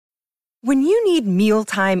When you need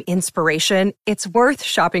mealtime inspiration, it's worth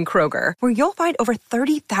shopping Kroger, where you'll find over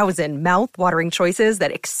 30,000 mouth-watering choices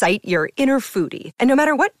that excite your inner foodie. And no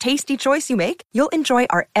matter what tasty choice you make, you'll enjoy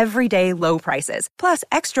our everyday low prices, plus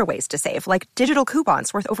extra ways to save, like digital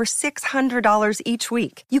coupons worth over $600 each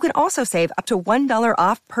week. You can also save up to $1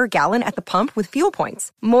 off per gallon at the pump with fuel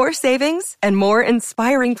points. More savings and more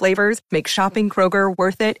inspiring flavors make shopping Kroger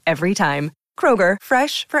worth it every time. Kroger,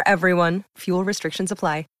 fresh for everyone. Fuel restrictions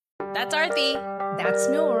apply. That's Arthi. That's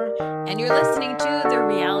Noor. And you're listening to The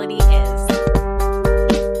Reality Is.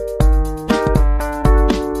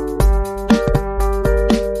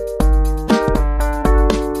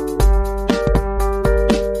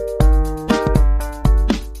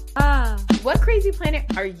 What crazy planet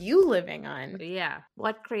are you living on? Yeah.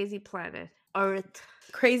 What crazy planet? Earth.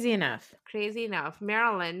 Crazy enough. Crazy enough.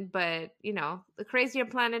 Maryland, but, you know, the crazier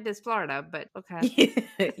planet is Florida, but okay.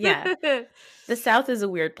 Yeah. The South is a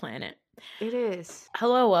weird planet. It is.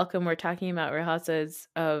 Hello, welcome. We're talking about Real Housewives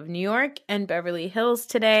of New York and Beverly Hills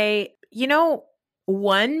today. You know,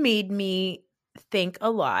 one made me think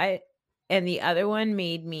a lot, and the other one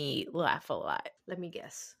made me laugh a lot. Let me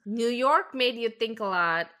guess. New York made you think a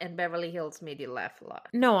lot, and Beverly Hills made you laugh a lot.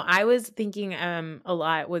 No, I was thinking a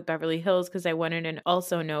lot with Beverly Hills because I wanted to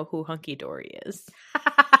also know who Hunky Dory is.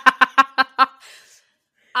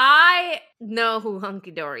 I know who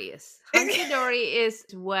Hunky Dory is. Hunky Dory is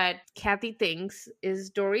what Kathy thinks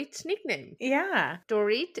is Dorit's nickname. Yeah.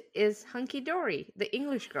 Dorit is Hunky Dory, the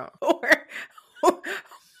English girl. Or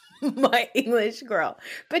my English girl.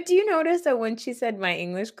 But do you notice that when she said my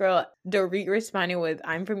English girl, Dorit responded with,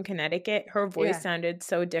 I'm from Connecticut? Her voice sounded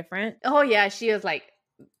so different. Oh, yeah. She was like,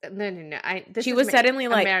 no. She was suddenly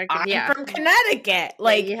like, American. I'm from Connecticut.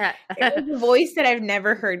 Like, yeah. It was a voice that I've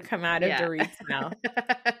never heard come out of Dorit's mouth.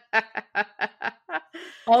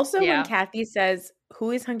 Also, when Kathy says,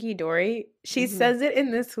 who is Hunky Dory? She says it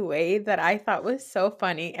in this way that I thought was so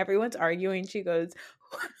funny. Everyone's arguing. She goes,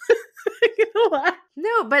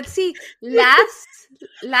 no, but see,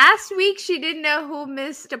 last week she didn't know who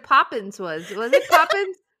Mr. Poppins was. Was it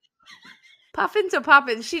Poppins? Puffins or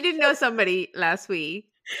Poppins? She didn't know somebody last week.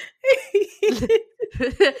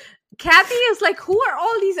 Kathy is like, who are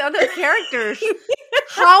all these other characters?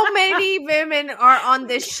 How many women are on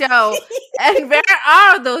this show? And where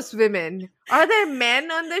are those women? Are there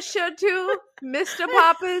men on this show too? Mr.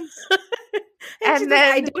 Poppins? And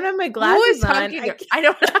then I don't have my glasses on. I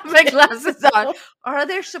don't have my glasses on. Are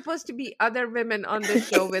there supposed to be other women on the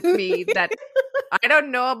show with me that I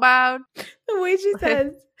don't know about? The way she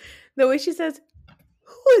says,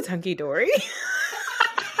 who is Hunky Dory?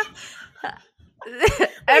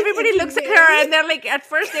 Everybody looks at her and they're like, at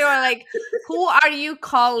first they were like, who are you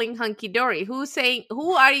calling Hunky Dory? Who is saying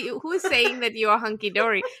that you are Hunky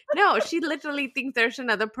Dory? No, she literally thinks there's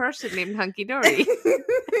another person named Hunky Dory.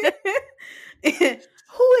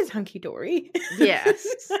 Who is Hunky Dory? Yes.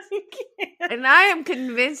 And I am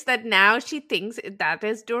convinced that now she thinks that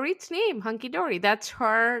is Dorit's name, Hunky Dory. That's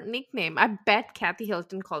her nickname. I bet Kathy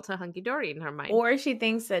Hilton calls her Hunky Dory in her mind. Or she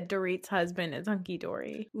thinks that Dorit's husband is Hunky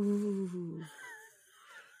Dory. Ooh.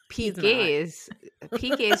 PK is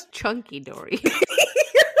Chunky Dory.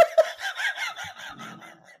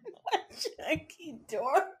 Chunky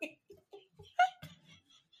Dory.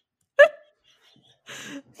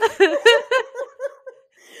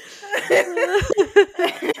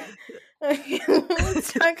 Okay,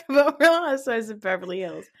 let's talk about Real Housewives of Beverly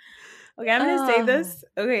Hills. Okay, I'm going to say this.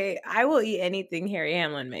 Okay, I will eat anything Harry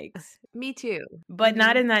Hamlin makes. Me too. But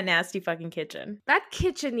not in that nasty fucking kitchen. That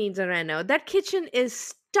kitchen needs a reno. That kitchen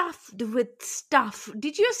is stuffed with stuff.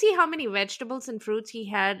 Did you see how many vegetables and fruits he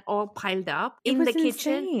had all piled up in the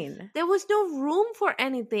kitchen? Insane. There was no room for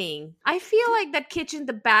anything. I feel like that kitchen,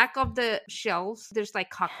 the back of the shelves, there's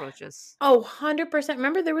like cockroaches. Oh, 100%.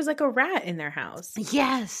 Remember, there was like a rat in their house.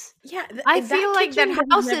 Yes. Yeah. I feel like that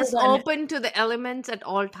house is open to the elements at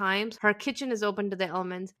all times. Her kitchen is open to the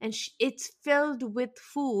elements and it's filled with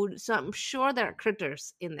food. So I'm sure there are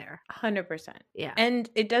critters in there. 100%. Yeah. And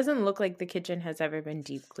it doesn't look like the kitchen has ever been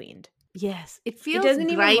deep cleaned. Yes, it feels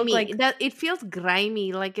doesn't grimy. even look like It feels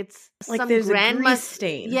grimy, like it's like some there's grandma a grease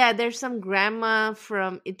stain. Yeah, there's some grandma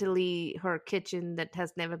from Italy, her kitchen that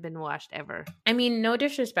has never been washed ever. I mean, no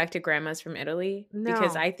disrespect to grandmas from Italy,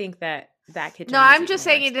 because I think that kitchen. No, I'm just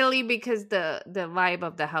saying Italy because the vibe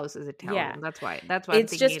of the house is Italian. Yeah. That's why.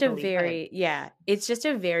 It's I'm just Italy, a very it's just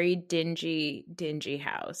a very dingy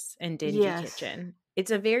house and dingy kitchen.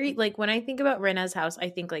 It's a very, like, when I think about Rena's house, I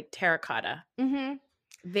think like terracotta. Mm-hmm.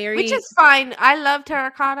 Which is fine. I love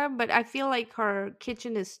terracotta, but I feel like her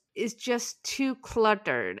kitchen is just too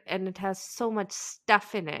cluttered and it has so much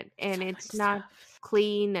stuff in it, and it's not.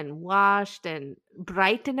 clean and washed and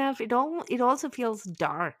bright enough, it also feels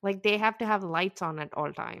dark. Like they have to have lights on at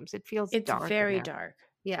all times. It feels It's dark. very in there. dark.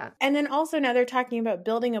 Yeah. And then also now they're talking about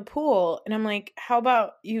building a pool. And I'm like, how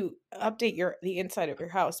about you update the inside of your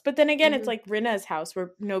house? But then again, it's like Rinna's house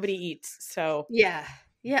where nobody eats. So yeah.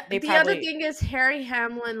 They The other probably- thing is Harry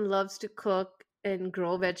Hamlin loves to cook and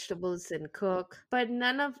grow vegetables and cook, but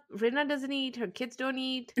Rinna doesn't eat. Her kids don't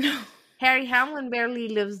eat. Harry Hamlin barely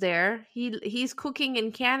lives there. He's cooking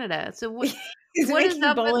in Canada. So what is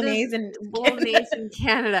up bolognese with this bolognese in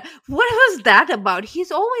Canada? What was that about?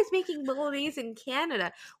 He's always making bolognese in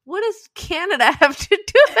Canada. What does Canada have to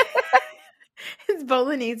do with it? His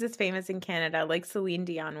bolognese is famous in Canada, like Celine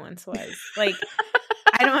Dion once was. Like,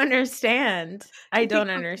 I don't understand. I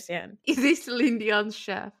don't understand. Is he Celine Dion's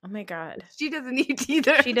chef? Oh my God. She doesn't eat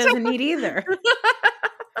either. She doesn't eat either.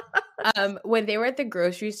 When they were at the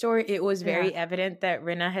grocery store, it was very evident that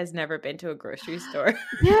Rinna has never been to a grocery store.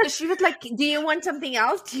 Yeah, she was like, do you want something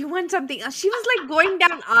else? Do you want something else? She was like going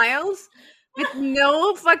down aisles with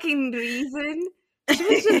no fucking reason. She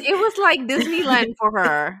was just, it was like Disneyland for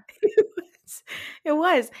her. It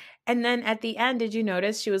was. And then at the end, did you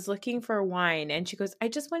notice she was looking for wine and she goes, I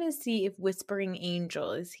just want to see if Whispering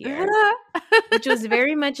Angel is here. Which was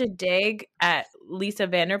very much a dig at Lisa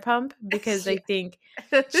Vanderpump, because I think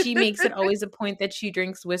she makes it always a point that she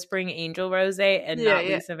drinks Whispering Angel rosé and not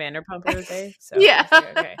Lisa Vanderpump rosé. So yeah.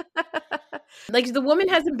 Okay. Like the woman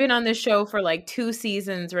hasn't been on the show for like 2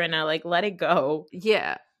 seasons right now. Like, let it go.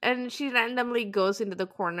 Yeah. And she randomly goes into the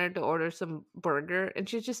corner to order some burger, and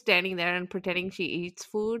she's just standing there and pretending she eats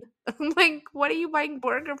food. I'm like, what are you buying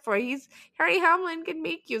burger for? Harry Hamlin can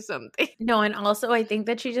make you something. No, and also I think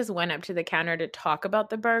that she just went up to the counter to talk about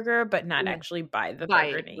the burger, but not actually buy the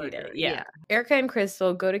burger to eat it. Yeah. Erica and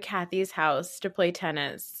Crystal go to Kathy's house to play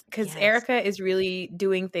tennis because Erica is really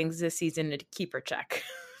doing things this season to keep her check.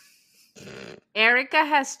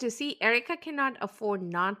 Erica cannot afford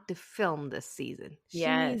not to film this season. She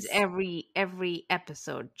needs every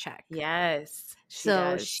episode check. Yes.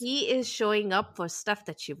 She is showing up for stuff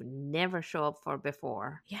that she would never show up for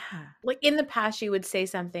before. Yeah. Like in the past, she would say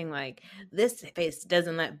something like, this face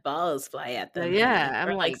doesn't let balls fly at them. Yeah.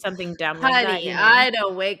 Or like something dumb like that. Honey, I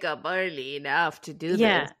don't wake up early enough to do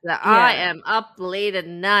this. I am up late at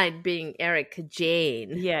night being Erica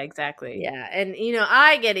Jane. Yeah, exactly. Yeah. And,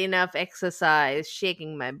 I get enough exercise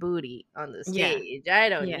shaking my booty on the stage. I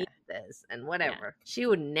don't need this and whatever. She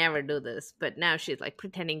would never do this, but now she's like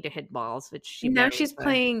pretending to hit balls, which now she's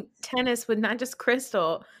playing tennis with not just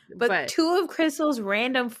Crystal, but 2 of Crystal's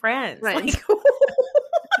random friends. Right. Like,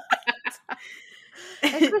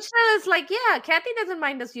 and Krishna is like, yeah, Kathy doesn't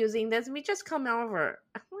mind us using this. We just come over.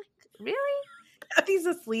 I'm like, really? Kathy's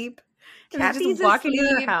asleep. Kathy's just walking in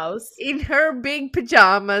her house in her big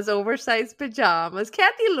pajamas, oversized pajamas.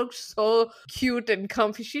 Kathy looked so cute and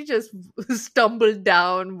comfy. She just stumbled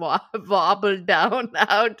down, wobbled down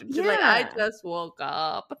out. Like, I just woke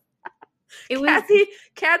up.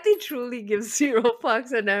 Kathy truly gives 0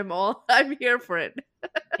 fucks, and I'm here for it.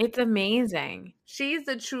 It's amazing. She's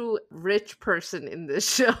the true rich person in this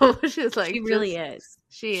show. She's like, she really is.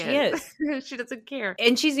 She is. She doesn't care.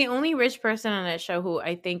 And she's the only rich person on that show who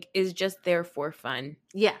I think is just there for fun.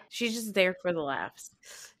 Yeah. She's just there for the laughs.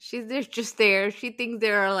 She's just there. She thinks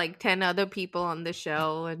there are like 10 other people on the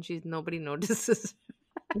show and nobody notices.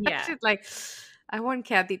 Yeah. She's like, I want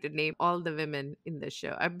Kathy to name all the women in the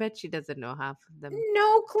show. I bet she doesn't know half of them.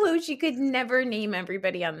 No clue. She could never name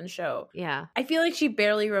everybody on the show. Yeah. I feel like she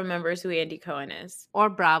barely remembers who Andy Cohen is. Or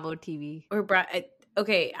Bravo TV. Or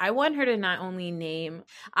okay, I want her to not only name.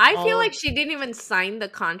 I feel like she didn't even sign the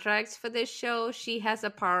contracts for this show. She has a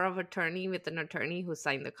power of attorney with an attorney who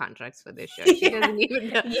signed the contracts for this show. She doesn't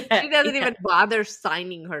even. She doesn't even bother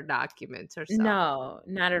signing her documents herself. No,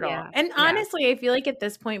 not at all. And honestly, I feel like at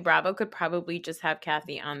this point, Bravo could probably just have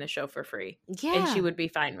Kathy on the show for free. Yeah, and she would be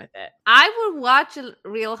fine with it. I would watch a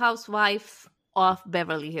Real Housewife of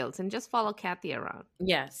Beverly Hills and just follow Kathy around.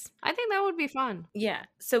 Yes. I think that would be fun. Yeah.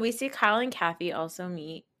 So we see Kyle and Kathy also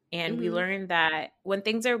meet, and we learn that when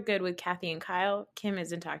things are good with Kathy and Kyle, Kim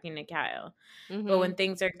isn't talking to Kyle. But when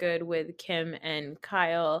things are good with Kim and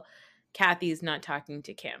Kyle, Kathy's not talking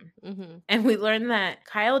to Kim. And we learn that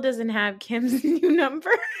Kyle doesn't have Kim's new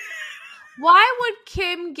number. Why would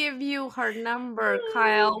Kim give you her number,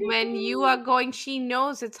 Kyle, when you are going? She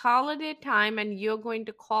knows it's holiday time and you're going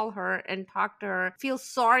to call her and talk to her, feel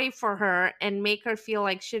sorry for her, and make her feel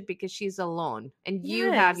like shit because she's alone. And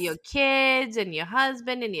you have your Yes. kids and your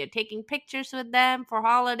husband, and you're taking pictures with them for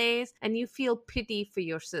holidays, and you feel pity for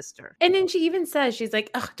your sister. And then she even says, she's like,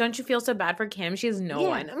 "Ugh, don't you feel so bad for Kim? She has no Yeah.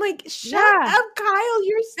 one." I'm like, shut Yeah. up, Kyle.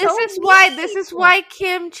 You're This so is why mean.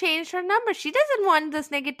 Kim changed her number. She doesn't want this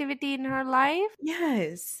negativity in her life.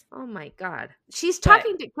 Yes. Oh my god. She's But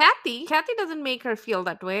talking to Kathy. Kathy doesn't make her feel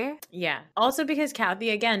that way. yeah. Also because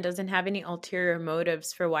Kathy, again, doesn't have any ulterior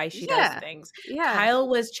motives for why she does Yeah. things. Yeah. Kyle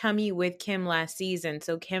was chummy with Kim last season,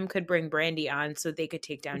 so Kim could bring Brandy on so they could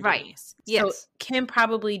take down Right. Denise. So Yes. Kim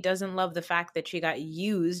probably doesn't love the fact that she got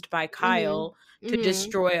used by Kyle to Mhm.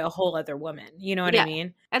 destroy a whole other woman. You know what Yeah. I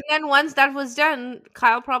mean? And then once that was done,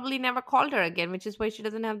 Kyle probably never called her again, which is why she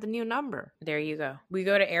doesn't have the new number. There you go. We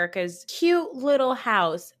go to Erica's cute little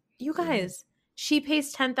house. You guys, she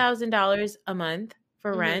pays $10,000 a month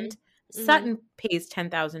for rent. Sutton pays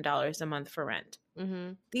 $10,000 a month for rent.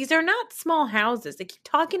 Mm-hmm. These are not small houses. They keep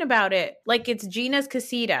talking about it like it's Gina's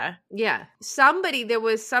casita. Yeah. There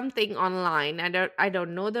was something online. I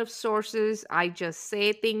don't know the sources. I just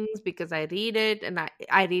say things because I read it, and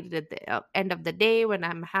I read it at the end of the day when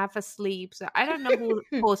I'm half asleep. So I don't know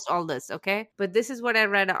who posts all this, okay? But this is what I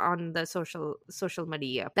read on the social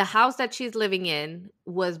media. The house that she's living in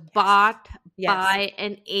was bought by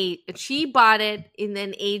an agent. She bought it in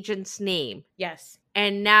an agent's name. Yes.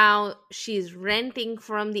 And now she's renting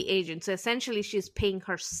from the agent. So essentially, she's paying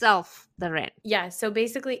herself the rent. Yeah. So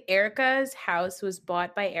basically, Erica's house was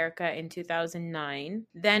bought by Erica in 2009,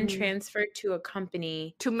 then transferred to a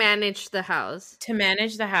company to manage the house.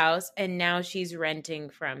 And now she's renting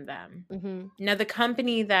from them. Mm-hmm. Now, the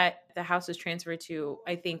company that the house was transferred to,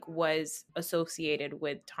 I think, was associated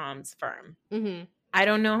with Tom's firm. Mm-hmm. I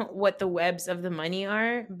don't know what the webs of the money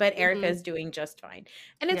are, but Erica's doing just fine.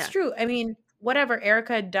 And it's true. I mean, whatever.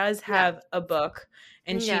 Erica does have a book,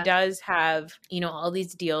 and she does have, all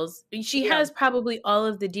these deals. She has probably all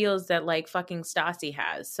of the deals that like fucking Stassi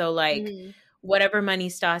has. So like whatever money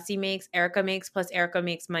Stassi makes, Erica makes, plus Erica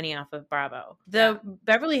makes money off of Bravo. The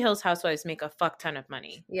Beverly Hills housewives make a fuck ton of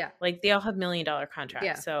money. Yeah. Like they all have $1 million contracts.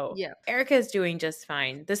 Yeah. So Erica is doing just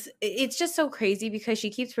fine. It's just so crazy because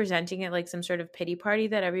she keeps presenting it like some sort of pity party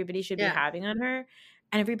that everybody should be having on her.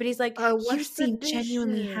 And everybody's like, you seem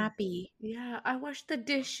genuinely happy. Yeah, I wash the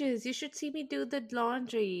dishes. You should see me do the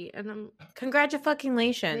laundry. And I'm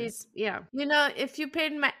congratulations. Yeah. If you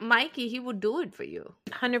paid Mikey, he would do it for you.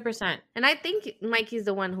 100%. And I think Mikey's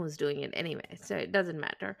the one who's doing it anyway, so it doesn't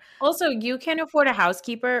matter. Also, you can afford a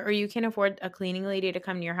housekeeper or you can afford a cleaning lady to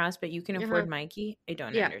come to your house, but you can afford Mikey. I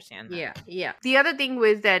don't understand that. Yeah. The other thing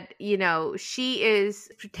was that, she is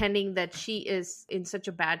pretending that she is in such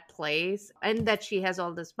a bad place and that she has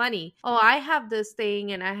all this money. Oh, I have this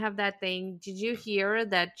thing and I have that thing. Did you hear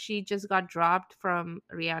that she just got dropped from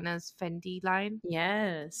Rihanna's Fenty line?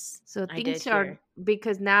 Yes. So things are,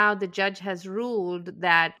 because now the judge has ruled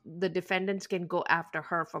that the defendants can go after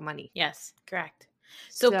her for money. Yes, correct.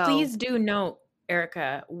 So please do note,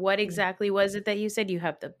 Erica, what exactly was it that you said? You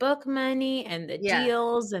have the book money and the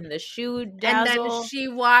deals and the shoe dazzle. And then she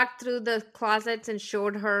walked through the closets and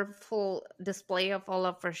showed her full display of all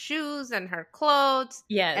of her shoes and her clothes.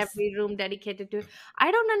 Yes. Every room dedicated to it.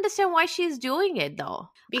 I don't understand why she's doing it though.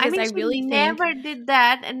 Because I really she never did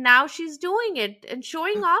that, and now she's doing it and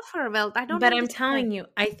showing off her wealth. But I'm telling you,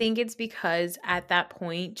 I think it's because at that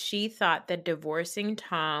point she thought that divorcing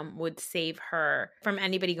Tom would save her from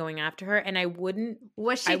anybody going after her, and I wouldn't.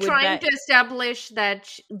 Was she trying to establish that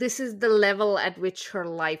this is the level at which her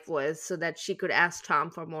life was so that she could ask Tom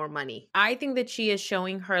for more money? I think that she is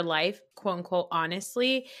showing her life, quote unquote,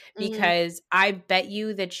 honestly, because I bet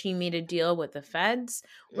you that she made a deal with the feds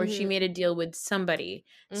or she made a deal with somebody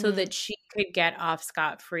so that she could get off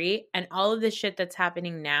scot-free. And all of the shit that's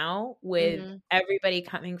happening now with everybody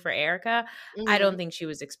coming for Erica, I don't think she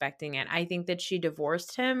was expecting it. I think that she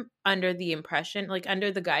divorced him under the impression, like under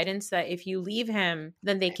the guidance that if you leave him,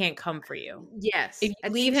 then they can't come for you. Yes. If you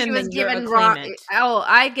leave him, then you're a claimant. Oh,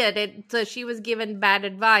 I get it. So she was given bad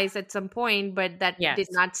advice at some point, but that did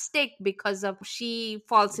not stick because of she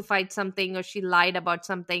falsified something or she lied about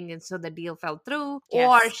something, and so the deal fell through.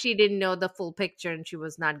 Or she didn't know the full picture and she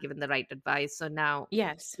was not given the right advice. So now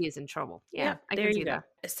she's in trouble. Yeah, I can see that.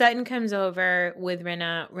 Sutton comes over with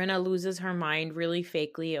Rinna. Rinna loses her mind really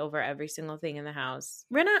fakely over every single thing in the house.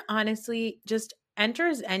 Rinna honestly just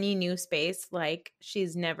enters any new space like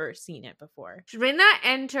she's never seen it before. Rinna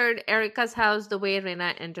entered Erica's house the way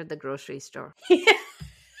Rinna entered the grocery store.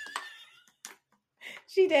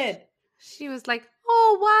 She did. She was like,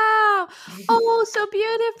 "Oh wow! Oh, so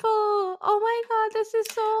beautiful! Oh my god, this is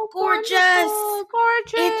so Gorgeous! wonderful,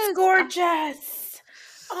 It's gorgeous!" gorgeous.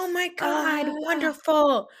 Oh my God, Ah,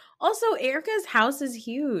 wonderful. Also, Erica's house is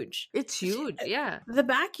huge. it's huge, yeah, The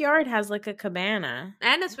backyard has like a cabana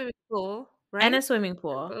and a swimming pool, and right? a swimming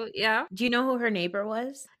pool. Oh, yeah, Do you know who her neighbor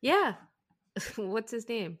was? yeah. What's his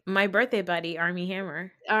name? My birthday buddy, Army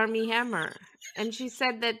Hammer. Army Hammer. And she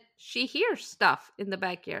said that she hears stuff in the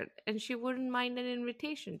backyard and she wouldn't mind an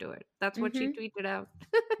invitation to it. That's what she tweeted out.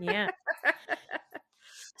 Yeah.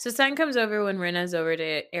 So Sutton comes over when Rinna's over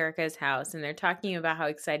to Erica's house, and they're talking about how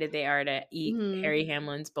excited they are to eat Harry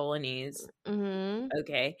Hamlin's bolognese.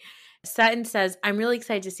 Okay. Sutton says, I'm really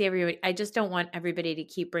excited to see everybody. I just don't want everybody to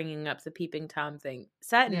keep bringing up the peeping Tom thing.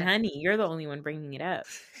 Sutton, Yeah. honey, you're the only one bringing it up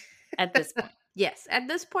at this point. Yes, at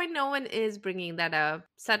this point, no one is bringing that up.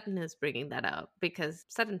 Sutton is bringing that up because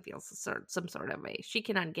Sutton feels some sort of way. She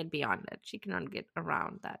cannot get beyond it. She cannot get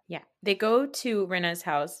around that. Yeah. They go to Rinna's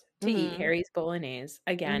house to eat Harry's bolognese.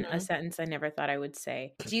 Again, a Mhm. sentence I never thought I would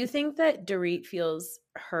say. Do you think that Dorit feels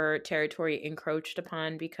her territory encroached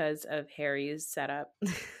upon because of Harry's setup?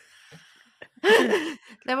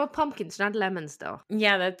 There were pumpkins, not lemons, though.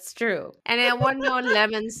 Yeah, that's true. And there were no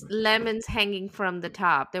lemons hanging from the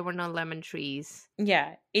top. There were no lemon trees.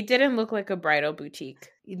 Yeah, it didn't look like a bridal boutique,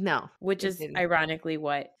 No. which it is didn't. ironically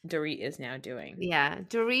what Dorit is now doing. Yeah,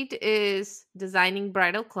 Dorit is designing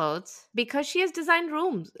bridal clothes because she has designed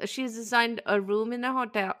rooms. She's designed a room in a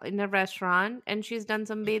hotel, in a restaurant, and she's done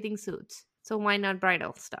some bathing suits. So why not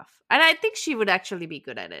bridal stuff? And I think she would actually be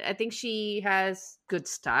good at it. I think she has good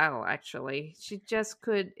style, actually. She just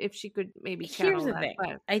could, if she could maybe channel Here's the that. thing.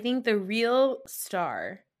 But I think the real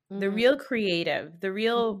star, the real creative, the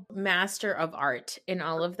real master of art in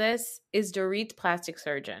all of this is Dorit's plastic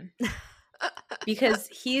surgeon. Because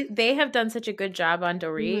they have done such a good job on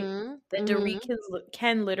Dorit that Dorit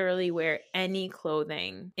can literally wear any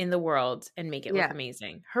clothing in the world and make it look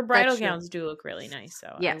amazing. Her bridal gowns do look really nice, so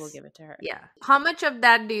I will give it to her. Yeah. How much of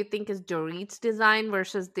that do you think is Dorit's design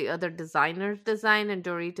versus the other designer's design, and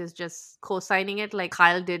Dorit is just co-signing it like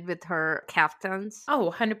Kyle did with her caftans?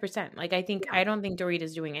 Oh, 100%. Like, I don't think Dorit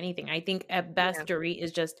is doing anything. I think at best Dorit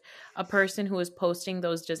is just a person who is posting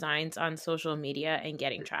those designs on social media and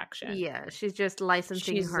getting traction. Yeah, she's just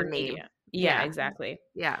licensing her name. Yeah, exactly.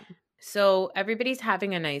 Yeah. So everybody's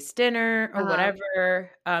having a nice dinner or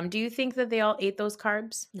whatever. Do you think that they all ate those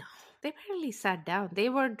carbs? No, they barely sat down. They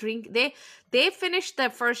were they finished the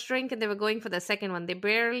first drink and they were going for the second one. They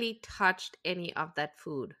barely touched any of that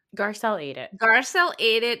food. Garcelle ate it. Garcelle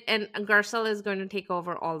ate it, and Garcelle is going to take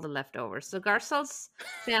over all the leftovers. So Garcelle's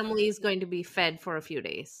family is going to be fed for a few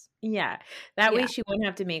days. Yeah. That way she won't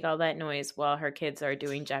have to make all that noise while her kids are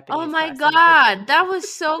doing Japanese. Oh my God. That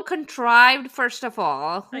was so contrived, first of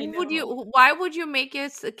all. I know. Why would you make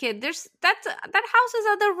it a kid? That house has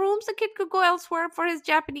other rooms. The kid could go elsewhere for his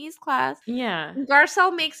Japanese class. Yeah.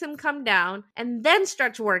 Garcelle makes him come down and then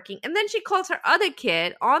starts working. And then she calls her other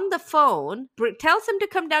kid on the phone, tells him to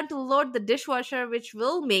come down to load the dishwasher, which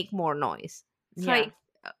will make more noise. It's like,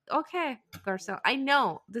 okay, Garcelle, I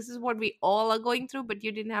know this is what we all are going through, but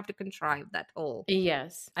you didn't have to contrive that whole.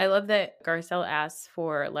 Yes. I love that Garcelle asks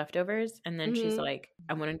for leftovers and then she's like,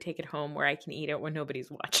 I want to take it home where I can eat it when nobody's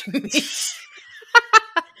watching me.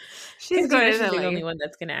 She's the only one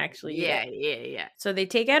that's going to actually eat it. Yeah. So they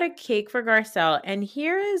take out a cake for Garcelle, and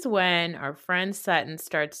here is when our friend Sutton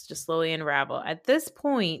starts to slowly unravel. At this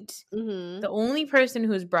point, the only person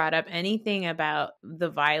who's brought up anything about the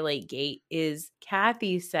Violet Gate is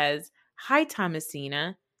Kathy says, hi,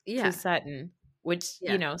 Thomasina, to Sutton, which,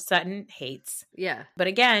 Sutton hates. Yeah. But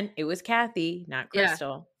again, it was Kathy, not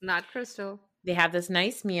Crystal. Not Crystal. They have this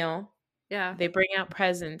nice meal. Yeah. They bring out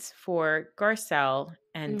presents for Garcelle,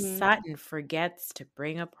 and Sutton forgets to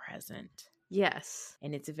bring a present. Yes.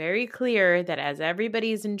 And it's very clear that as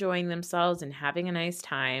everybody's enjoying themselves and having a nice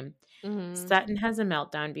time, Sutton has a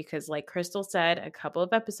meltdown because, like Crystal said a couple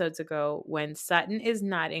of episodes ago, when Sutton is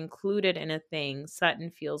not included in a thing, Sutton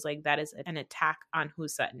feels like that is an attack on who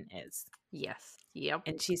Sutton is. Yes. Yep.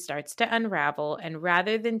 And she starts to unravel, and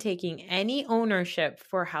rather than taking any ownership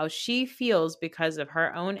for how she feels because of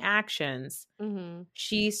her own actions,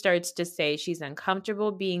 she starts to say she's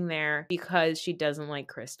uncomfortable being there because she doesn't like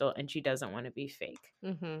Crystal and she doesn't want to be fake.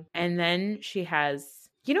 And then she has,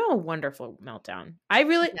 a wonderful meltdown.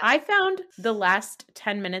 I found the last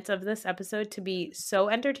 10 minutes of this episode to be so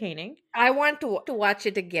entertaining. I want to watch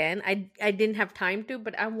it again. I didn't have time to,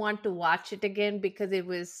 but I want to watch it again because it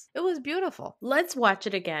was beautiful. Let's watch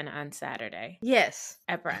it again on Saturday. Yes.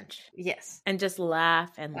 At brunch. Yes. And just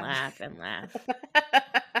laugh and laugh and laugh.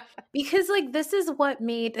 Because like this is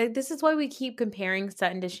why we keep comparing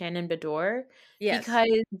Sutton to Shannon Bedore. Yes.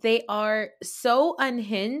 Because they are so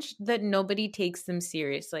unhinged that nobody takes them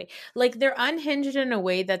seriously. Like they're unhinged in a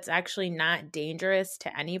way that's actually not dangerous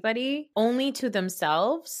to anybody, only to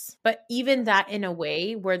themselves. But even that in a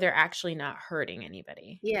way where they're actually not hurting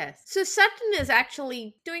anybody. Yes. So Sutton is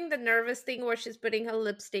actually doing the nervous thing where she's putting her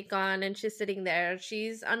lipstick on and she's sitting there.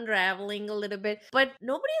 She's unraveling a little bit, but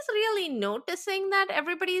nobody's really noticing that.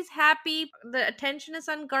 Everybody's happy. The attention is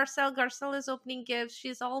on Garcelle. Garcelle is opening gifts.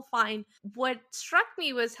 She's all fine. What struck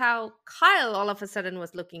me was how Kyle all of a sudden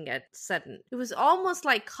was looking at Sutton. It was almost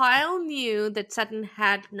like Kyle knew that Sutton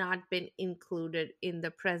had not been included in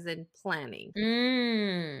the present planning.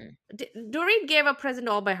 Dory gave a present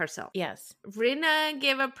all by herself. Yes. Rinna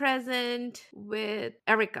gave a present with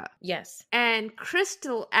Erica. Yes. And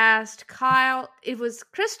Crystal asked Kyle, it was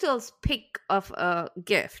Crystal's pick of a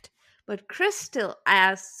gift. But Crystal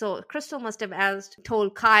must have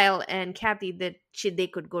told Kyle and Kathy that they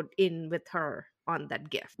could go in with her on that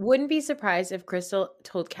gift. Wouldn't be surprised if Crystal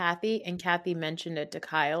told Kathy and Kathy mentioned it to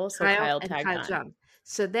Kyle. So Kyle tagged on. Jumped.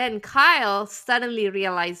 So then Kyle suddenly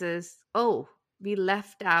realizes, oh, we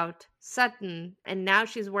left out Sutton, and now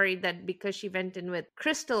she's worried that because she went in with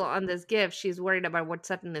Crystal on this gift, she's worried about what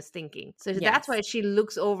Sutton is thinking. So that's why she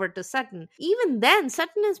looks over to Sutton. Even then,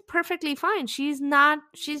 Sutton is perfectly fine. She's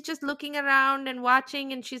just looking around and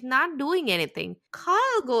watching, and she's not doing anything.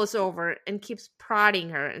 Kyle goes over and keeps prodding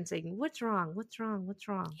her and saying, what's wrong? What's wrong? What's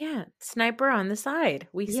wrong? Yeah, sniper on the side.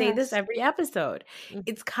 We say this every episode.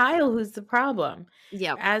 It's Kyle who's the problem.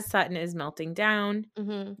 Yeah. As Sutton is melting down,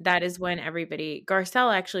 that is when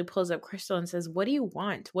Garcelle actually pulls up Crystal and says, what do you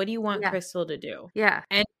want? What do you want Crystal to do? Yeah.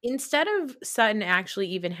 And instead of Sutton actually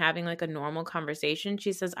even having like a normal conversation,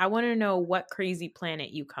 she says, I want to know what crazy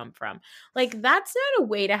planet you come from. Like, that's not a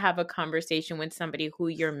way to have a conversation with somebody who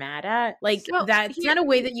you're mad at. That's not a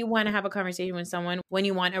way that you want to have a conversation with someone when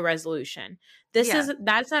you want a resolution.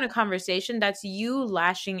 That's not a conversation. That's you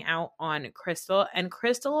lashing out on Crystal, and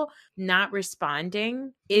Crystal not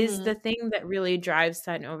responding is the thing that really drives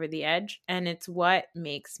Sutton over the edge. And it's what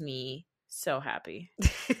makes me so happy.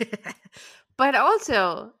 But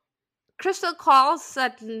also, Crystal calls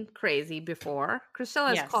Sutton crazy before. Crystal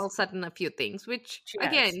has called Sutton a few things, which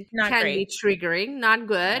again can be triggering, not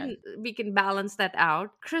good. Yeah. We can balance that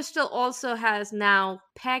out. Crystal also has now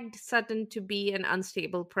pegged Sutton to be an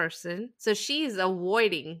unstable person. So she's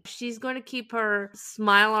avoiding. She's going to keep her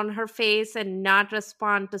smile on her face and not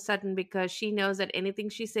respond to Sutton because she knows that anything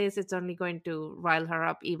she says, it's only going to rile her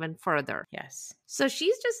up even further. Yes. So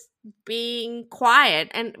she's just being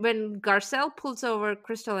quiet. And when Garcelle pulls over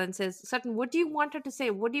Crystal and says, Sutton, what do you want her to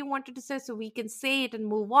say? What do you want her to say so we can say it and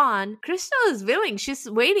move on? Crystal is willing. She's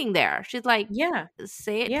waiting there. She's like,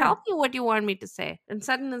 say it. Yeah. Tell me what you want me to say. And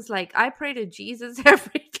Sutton is like, I pray to Jesus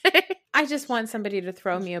every day. I just want somebody to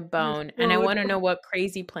throw me a bone, and I want to know what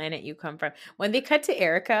crazy planet you come from. When they cut to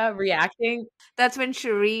Erica reacting, that's when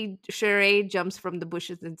Sheree jumps from the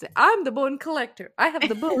bushes and says, I'm the bone collector. I have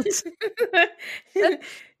the bones.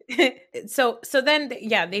 So then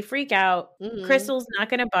they freak out. Crystal's not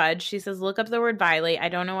going to budge. She says, look up the word violate. I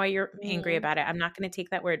don't know why you're angry about it. I'm not going to take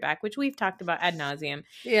that word back, which we've talked about ad nauseum.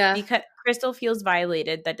 Yeah. Because Crystal feels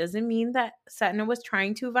violated. That doesn't mean that Sutton was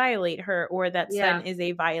trying to violate her or that Sutton is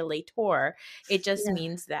a violator. It just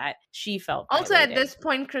means that she felt violated. Also, at this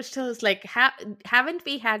point, Crystal is like, haven't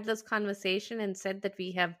we had this conversation and said that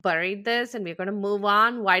we have buried this and we're going to move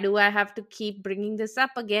on? Why do I have to keep bringing this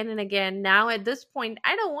up again and again? Now, at this point,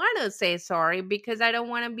 I don't want to say sorry because I don't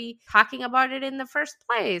want to be talking about it in the first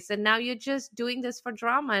place. And now you're just doing this for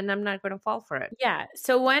drama and I'm not going to fall for it. Yeah.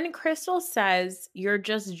 So when Crystal says you're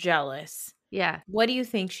just jealous, what do you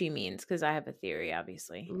think she means? Because I have a theory,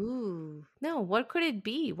 obviously. Ooh. No, what could it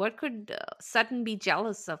be? What could Sutton be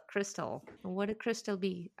jealous of Crystal? What did Crystal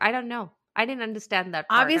be? I don't know. I didn't understand that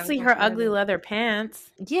part. Obviously, her ugly leather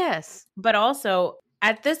pants. Yes. But also,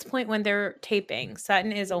 at this point when they're taping,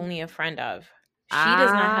 Sutton is only a friend of. She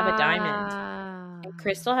does not have a diamond. And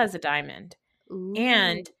Crystal has a diamond. Ooh.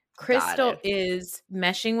 And Crystal is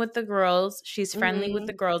meshing with the girls. She's friendly with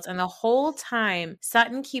the girls. And the whole time,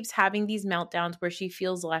 Sutton keeps having these meltdowns where she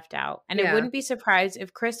feels left out. And I wouldn't be surprised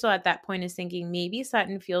if Crystal at that point is thinking maybe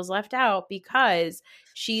Sutton feels left out because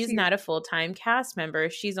she's not a full-time cast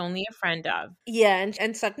member. She's only a friend of. Yeah,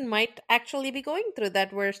 and Sutton might actually be going through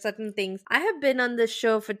that where Sutton thinks, I have been on this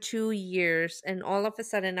show for 2 years and all of a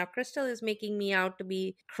sudden now Crystal is making me out to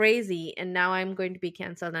be crazy and now I'm going to be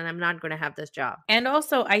canceled and I'm not going to have this job. And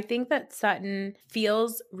also, I I think that Sutton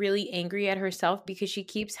feels really angry at herself because she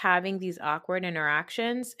keeps having these awkward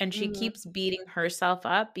interactions and she keeps beating herself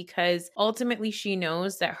up because ultimately she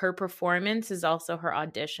knows that her performance is also her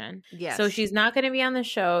audition. Yes. So she's not going to be on the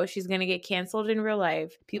show. She's going to get canceled in real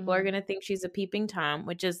life. People are going to think she's a peeping Tom,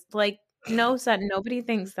 which is like, no, Sutton, nobody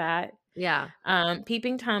thinks that. Yeah.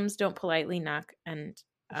 Peeping Toms don't politely knock and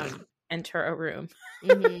enter a room.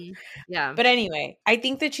 Yeah. But anyway, I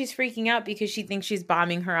think that she's freaking out because she thinks she's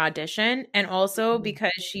bombing her audition and also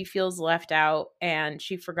because she feels left out and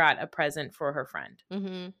she forgot a present for her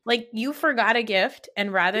friend. Like, you forgot a gift,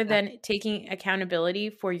 and rather than taking accountability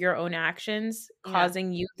for your own actions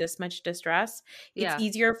causing you this much distress, it's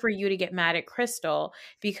easier for you to get mad at Crystal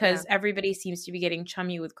because everybody seems to be getting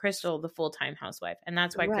chummy with Crystal, the full-time housewife. And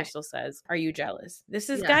that's why Crystal says, "Are you jealous?" This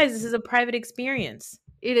is, guys, this is a private experience.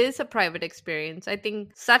 It is a private experience. I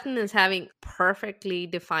think Sutton is having perfectly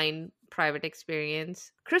defined private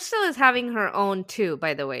experience. Crystal is having her own too,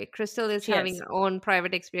 by the way. Crystal is having her own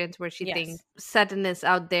private experience where she thinks Sutton is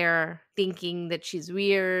out there thinking that she's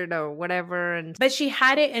weird or whatever. But she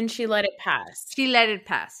had it and she let it pass. She let it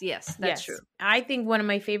pass. Yes, that's true. I think one of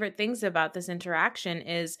my favorite things about this interaction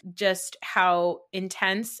is just how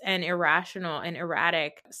intense and irrational and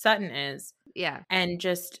erratic Sutton is. Yeah. And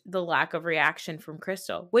just the lack of reaction from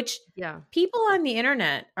Crystal, which people on the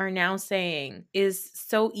internet are now saying is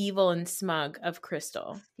so evil and smug of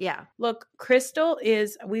Crystal. Yeah. Look, Crystal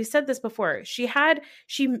is, we've said this before, she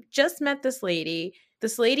just met this lady.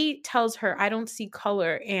 This lady tells her, "I don't see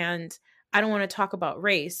color and I don't want to talk about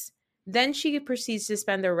race." Then she proceeds to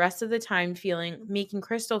spend the rest of the time making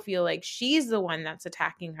Crystal feel like she's the one that's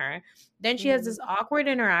attacking her. Then she has this awkward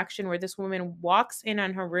interaction where this woman walks in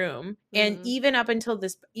on her room and even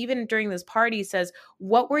during this party says,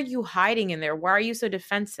 "What were you hiding in there? Why are you so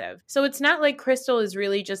defensive?" So it's not like Crystal is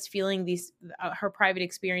really just feeling her private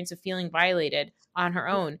experience of feeling violated on her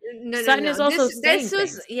own. Sutton is also saying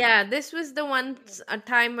things. This was a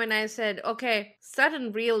time when I said, okay,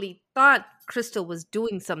 Sutton really thought Crystal was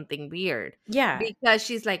doing something weird. Yeah. Because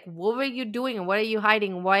she's like, what were you doing? And what are you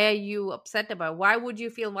hiding? Why are you upset about? Why would you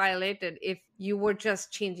feel violated if you were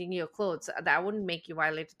just changing your clothes? That wouldn't make you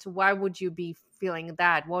violated. So why would you be feeling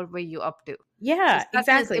that? What were you up to? Yeah, so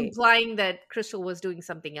exactly. Implying that Crystal was doing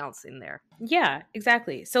something else in there. Yeah,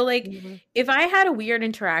 exactly. So like if I had a weird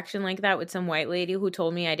interaction like that with some white lady who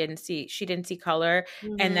told me she didn't see color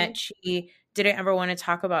and that she didn't ever want to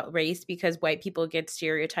talk about race because white people get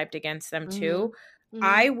stereotyped against them too,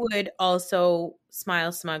 I would also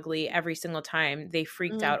smile smugly every single time they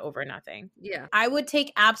freaked out over nothing. Yeah. I would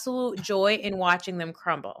take absolute joy in watching them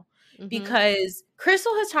crumble. Because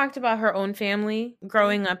Crystal has talked about her own family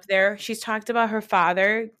growing up there. She's talked about her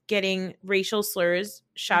father getting racial slurs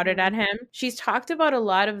shouted at him. She's talked about a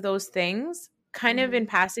lot of those things. Kind of in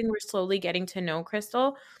passing, we're slowly getting to know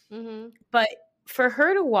Crystal. But for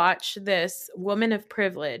her to watch this woman of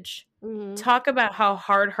privilege talk about how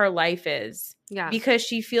hard her life is because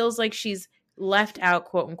she feels like she's left out,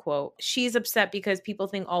 quote unquote. She's upset because people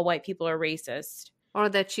think all white people are racist. Or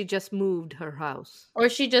that she just moved her house.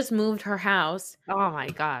 Oh my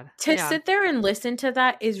God. To sit there and listen to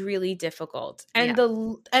that is really difficult. And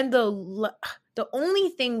the only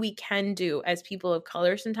thing we can do as people of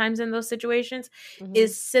color sometimes in those situations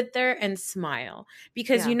is sit there and smile.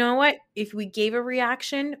 Because you know what? If we gave a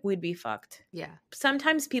reaction, we'd be fucked. Yeah.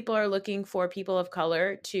 Sometimes people are looking for people of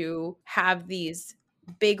color to have these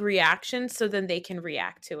big reactions so then they can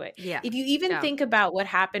react to it. Yeah. If you even think about what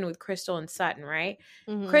happened with Crystal and Sutton, right?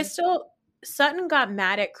 Sutton got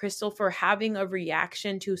mad at Crystal for having a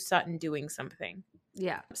reaction to Sutton doing something.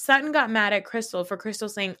 Yeah. Sutton got mad at Crystal for Crystal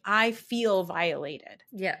saying, "I feel violated."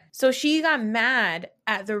 Yeah. So she got mad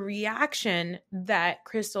at the reaction that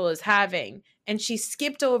Crystal is having and she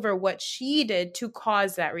skipped over what she did to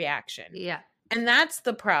cause that reaction. Yeah. And that's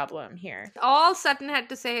the problem here. All Sutton had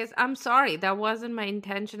to say is, "I'm sorry. That wasn't my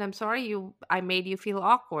intention. I'm sorry I made you feel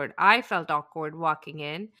awkward. I felt awkward walking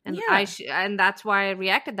in. And and that's why I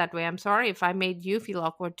reacted that way. I'm sorry if I made you feel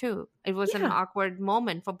awkward too. It was an awkward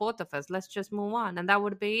moment for both of us. Let's just move on." And that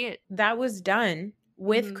would be it. That was done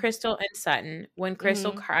with Crystal and Sutton when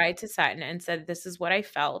Crystal cried to Sutton and said, "This is what I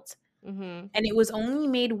felt." And it was only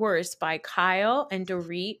made worse by Kyle and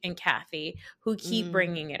Dory and Kathy, who keep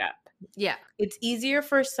bringing it up. Yeah. It's easier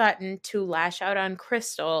for Sutton to lash out on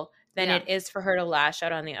Crystal than it is for her to lash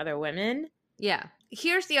out on the other women. Yeah.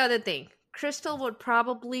 Here's the other thing. Crystal would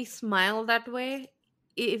probably smile that way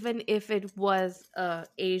even if it was a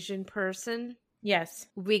Asian person. Yes.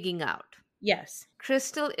 Wigging out. Yes.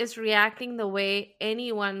 Crystal is reacting the way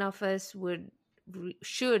any one of us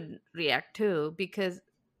should react to, because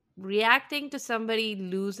reacting to somebody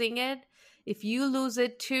losing it, if you lose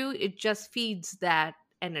it too, it just feeds that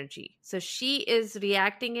energy. So she is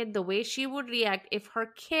reacting it the way she would react if her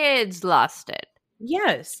kids lost it.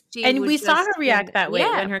 Yes. She And would we saw just her react that way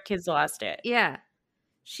yeah, when her kids lost it. yeah.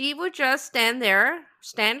 She would just stand there,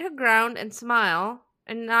 stand her ground, and smile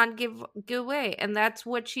and not give way. And that's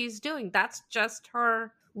what she's doing. That's just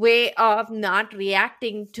her way of not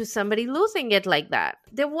reacting to somebody losing it like that.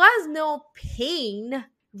 There was no pain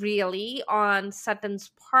really on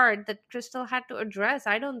Sutton's part that Crystal had to address.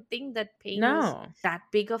 I don't think that pain was No. that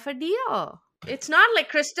big of a deal. It's not like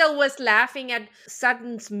Crystal was laughing at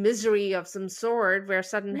Sutton's misery of some sort, where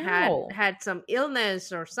Sutton No. had some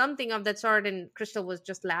illness or something of that sort, and Crystal was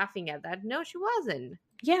just laughing at that. No, she wasn't.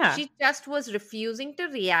 Yeah. She just was refusing to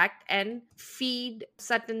react and feed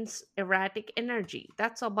Sutton's erratic energy.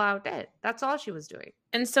 That's about it. That's all she was doing.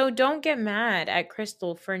 And so don't get mad at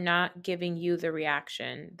Crystal for not giving you the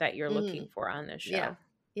reaction that you're looking for on this show. Yeah.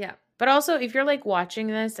 Yeah. But also, if you're like watching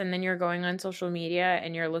this and then you're going on social media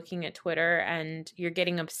and you're looking at Twitter and you're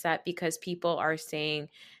getting upset because people are saying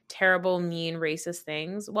terrible, mean, racist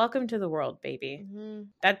things, welcome to the world, baby. Mm-hmm.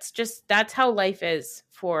 That's how life is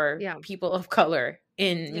for people of color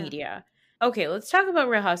in media. Okay, let's talk about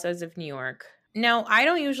Real Housewives of New York. Now, I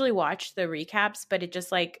don't usually watch the recaps, but it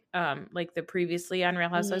just like the previously on Real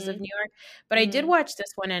Housewives of New York. But I did watch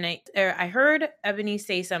this one, and I heard Ebony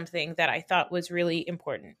say something that I thought was really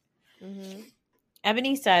important. Mm-hmm.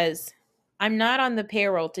 Ebony says, "I'm not on the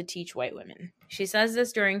payroll to teach white women." She says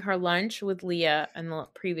this during her lunch with Leah in the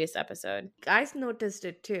previous episode. Guys noticed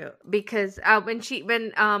it too, because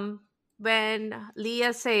when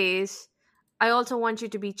Leah says, "I also want you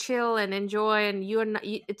to be chill and enjoy, and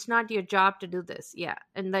it's not your job to do this,"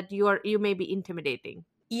 and that you may be intimidating.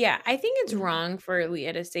 Yeah, I think it's wrong for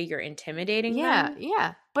Leah to say you're intimidating them.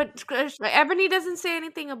 Yeah. But Ebony doesn't say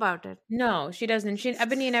anything about it. No, she doesn't.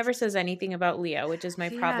 Ebony never says anything about Leah, which is my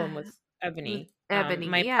problem with Ebony.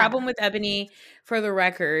 My problem with Ebony, for the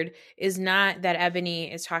record, is not that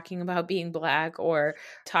Ebony is talking about being Black or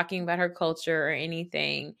talking about her culture or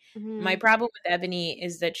anything. Mm-hmm. My problem with Ebony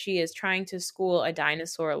is that she is trying to school a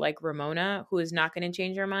dinosaur like Ramona, who is not going to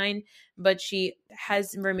change her mind, but she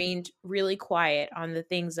has remained really quiet on the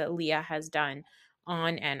things that Leah has done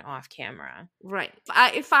on and off camera. Right.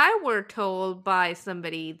 If I were told by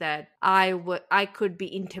somebody that I could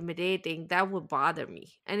be intimidating, that would bother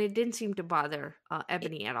me, and it didn't seem to bother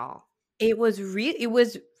Ebony at all. It was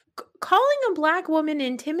calling a Black woman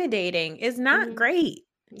intimidating is not great.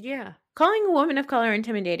 Yeah. Calling a woman of color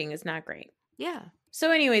intimidating is not great. Yeah.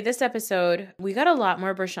 So anyway, this episode, we got a lot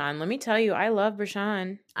more Brashan. Let me tell you, I love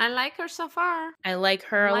Brashan. I like her so far. I like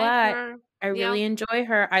her a lot. I really enjoy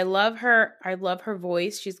her. I love her. I love her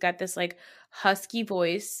voice. She's got this like husky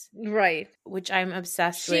voice. Right. Which I'm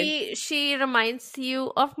obsessed with. She reminds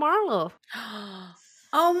you of Marlo.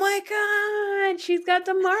 Oh my God. She's got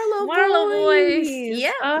the Marlo voice.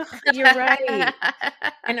 Yeah. Oh, you're right.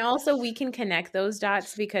 And also we can connect those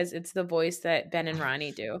dots because it's the voice that Ben and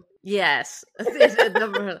Ronnie do. Yes.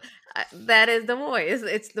 That is the voice.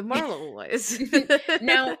 It's the Marlo voice.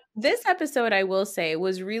 Now, this episode, I will say,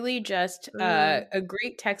 was really just a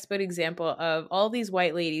great textbook example of all these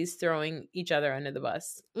white ladies throwing each other under the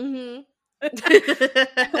bus. Mm-hmm.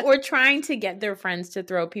 Or trying to get their friends to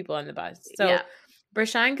throw people on the bus. So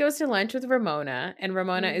Brashan goes to lunch with Ramona, and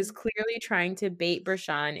Ramona is clearly trying to bait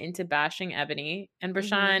Brashan into bashing Ebony. And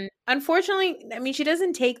Brashan, unfortunately, I mean, she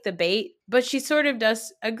doesn't take the bait, but she sort of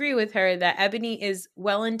does agree with her that Ebony is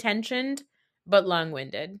well-intentioned, but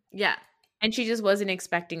long-winded. Yeah. And she just wasn't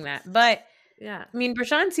expecting that. But, I mean,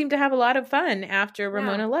 Brashan seemed to have a lot of fun after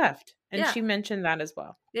Ramona left. And she mentioned that as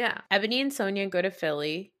well. Yeah. Ebony and Sonia go to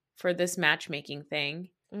Philly for this matchmaking thing.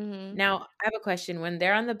 Mm-hmm. Now, I have a question. When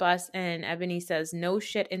they're on the bus and Ebony says, "No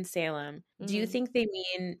shit in Salem," do you think they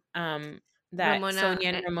mean that Sonia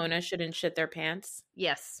and Ramona shouldn't shit their pants?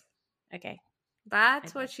 Yes. Okay.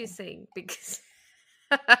 That's what she's saying. Because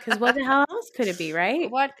what the hell else could it be, right?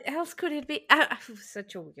 What else could it be?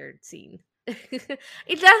 Such a weird scene.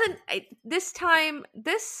 It doesn't...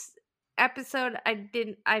 This episode,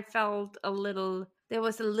 I felt a little... There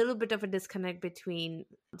was a little bit of a disconnect between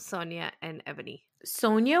Sonia and Ebony.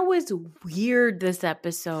 Sonia was weird this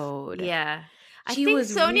episode. Yeah. I She think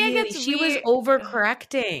was Sonia gets She was weird.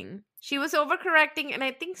 overcorrecting. She was overcorrecting, and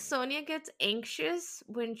I think Sonia gets anxious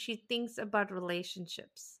when she thinks about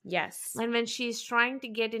relationships. Yes. And when she's trying to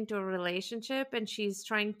get into a relationship and she's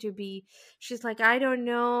like, I don't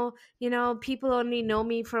know, people only know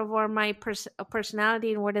me for my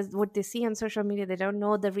personality and what they see on social media. They don't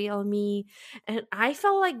know the real me. And I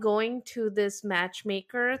felt like going to this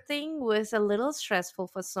matchmaker thing was a little stressful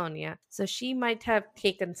for Sonia. So she might have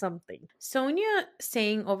taken something. Sonia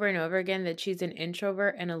saying over and over again that she's an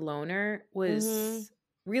introvert and a loner was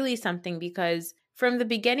really something, because from the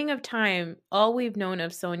beginning of time, all we've known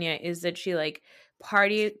of Sonia is that she like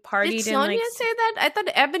partied Did and like Sonia say that? I thought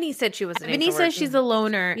Ebony said she was an Ebony introvert. says she's a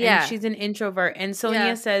loner Yeah. and she's an introvert, and Sonia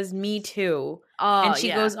Yeah. says me too. Oh, And she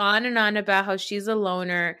yeah. goes on and on about how she's a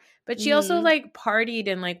loner, but she also like partied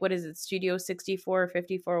in like, what is it, Studio 64 or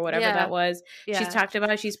 54, whatever Yeah. that was. Yeah. She's talked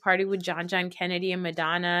about how she's partied with John Kennedy and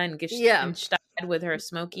Madonna and Gestad with her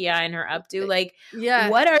smoky eye and her updo. Like,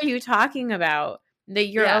 what are you talking about? That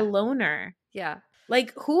you're a loner. Yeah.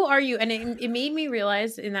 Like, who are you? And it made me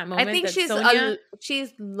realize in that moment I think that she's Sonia,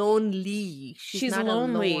 she's lonely. She's not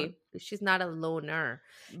lonely. Alone. She's not a loner.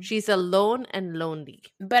 She's alone and lonely.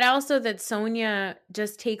 But also that Sonia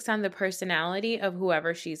just takes on the personality of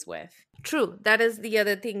whoever she's with. True. That is the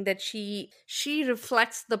other thing, that she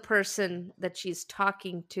reflects the person that she's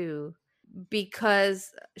talking to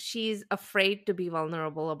because she's afraid to be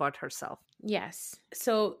vulnerable about herself. Yes.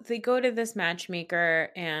 So they go to this matchmaker,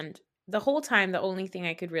 and the whole time, the only thing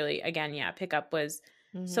I could really, again, pick up was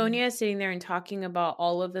Sonia sitting there and talking about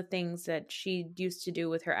all of the things that she used to do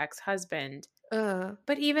with her ex-husband.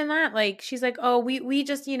 But even that, like, she's like, oh, we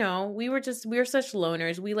just, we're such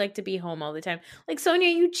loners. We like to be home all the time. Like, Sonia,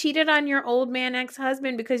 you cheated on your old man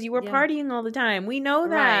ex-husband because you were partying all the time. We know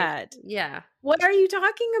that. Right. Yeah. What are you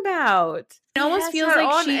talking about? It almost feels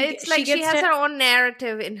like she has her own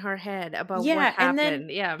narrative in her head about what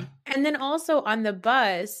happened. And then also on the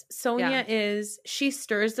bus, Sonia she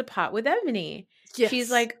stirs the pot with Ebony. Yes.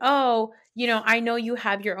 She's like, oh, I know you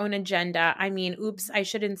have your own agenda. I mean, oops, I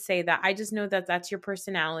shouldn't say that. I just know that that's your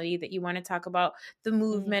personality, that you want to talk about the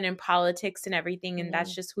movement and politics and everything. And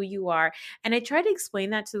that's just who you are. And I tried to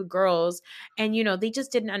explain that to the girls, and, they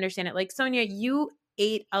just didn't understand it. Like, Sonia, you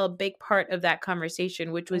ate a big part of that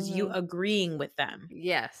conversation, which was you agreeing with them.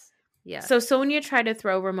 Yes. Yeah. So Sonia tried to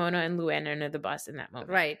throw Ramona and Luann under the bus in that moment.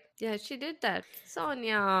 Right. Yeah, she did that.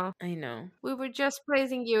 Sonia. I know. We were just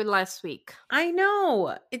praising you last week. I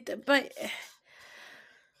know. But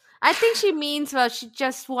I think she means well. She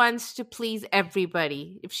just wants to please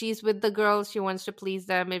everybody. If she's with the girls, she wants to please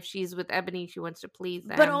them. If she's with Ebony, she wants to please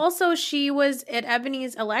them. But also, she was at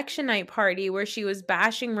Ebony's election night party where she was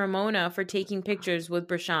bashing Ramona for taking pictures with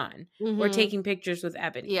Brashan or taking pictures with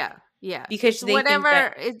Ebony. Yeah. Yeah. Because they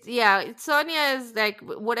whatever think Sonia is like,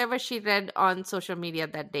 whatever she read on social media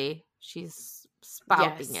that day, she's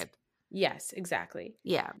spouting it. Yes, exactly.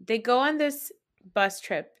 Yeah. They go on this bus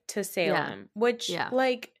trip to Salem, which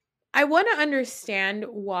like, I want to understand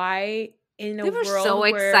why in a world where... They were so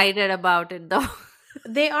excited about it, though.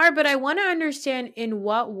 They are, but I want to understand in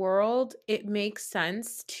what world it makes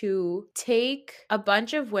sense to take a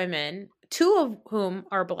bunch of women, 2 of whom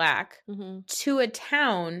are Black, to a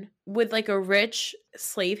town with like a rich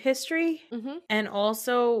slave history. And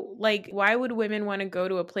also, like, why would women want to go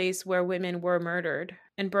to a place where women were murdered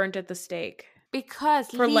and burnt at the stake?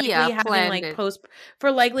 Because Leah having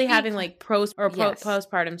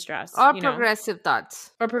postpartum stress or progressive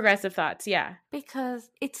thoughts. Yeah, because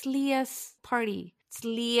it's Leah's party. It's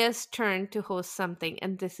Leah's turn to host something,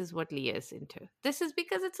 and this is what Leah is into. This is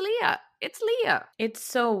because it's Leah. It's Leah. It's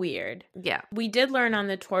so weird. Yeah. We did learn on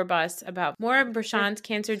the tour bus about more of Brashan's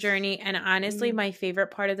cancer journey, and honestly, my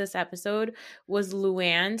favorite part of this episode was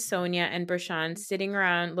Luann, Sonia, and Brashan sitting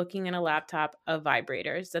around looking at a laptop of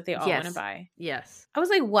vibrators that they all want to buy. Yes. I was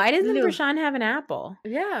like, why doesn't Brashan have an Apple?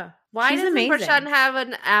 Yeah. Why doesn't Brashan have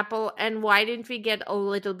an Apple, and why didn't we get a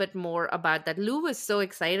little bit more about that? Lou was so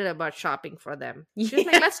excited about shopping for them. She was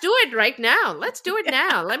like, let's do it right now. Let's do it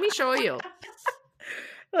now. Let me show you.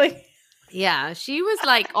 Yeah, she was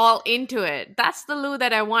like all into it. That's the Lou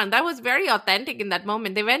that I want. That was very authentic in that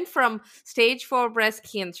moment. They went from stage 4 breast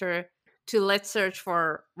cancer to let's search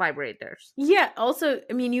for vibrators. Yeah. Also,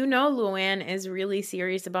 I mean, Luann is really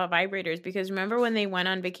serious about vibrators, because remember when they went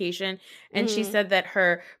on vacation and she said that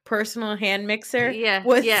her personal hand mixer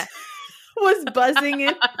was buzzing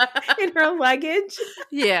in her luggage?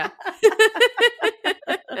 Yeah.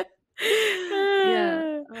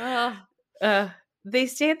 they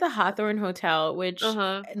stay at the Hawthorne Hotel, which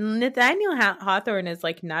Nathaniel Hawthorne is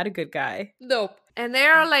like not a good guy. Nope. And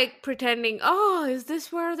they're like pretending, oh, is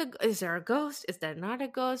there a ghost? Is there not a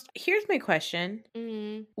ghost? Here's my question.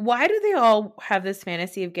 Mm. Why do they all have this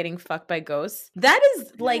fantasy of getting fucked by ghosts? That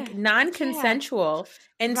is like non-consensual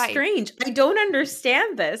and strange. I don't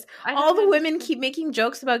understand this. All the women keep making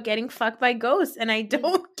jokes about getting fucked by ghosts, and I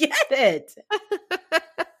don't get it.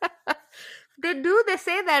 They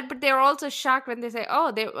say that, but they're also shocked when they say,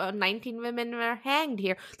 oh, 19 women were hanged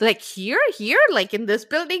here. They're like, here, like in this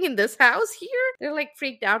building, in this house here? They're like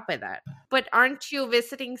freaked out by that. But aren't you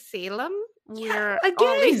visiting Salem? Yeah, again.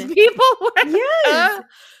 All these people were. Yes.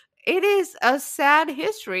 It is a sad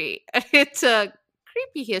history. It's a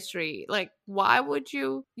creepy history. Like, why would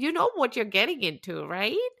you know what you're getting into,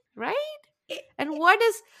 right? Right?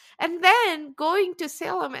 And then going to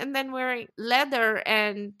Salem and then wearing leather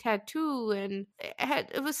and tattoo, and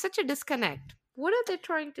it was such a disconnect. What are they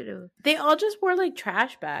trying to do? They all just wore like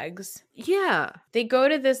trash bags. Yeah. They go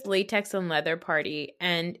to this latex and leather party,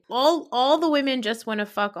 and all the women just want to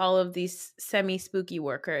fuck all of these semi-spooky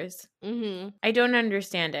workers. Mm-hmm. I don't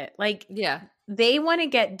understand it. Like, yeah, they want to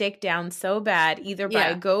get dick down so bad, either by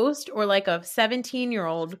a ghost or like a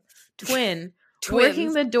 17-year-old twin.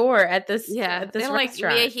 Working the door at this at this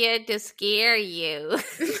restaurant. Like, we're here to scare you.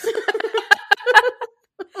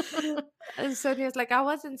 And Sonia's like, I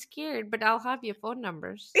wasn't scared, but I'll have your phone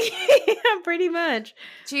numbers. Yeah, pretty much.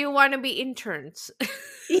 Do you want to be interns?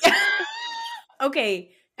 Yeah. Okay.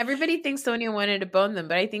 Everybody thinks Sonia wanted to bone them,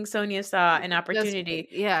 but I think Sonia saw an opportunity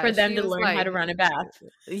for them to learn how to run a bath.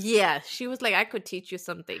 Yeah. She was like, I could teach you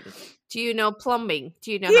something. Do you know plumbing?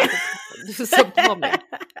 Do you know how to do some plumbing?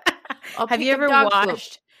 Have you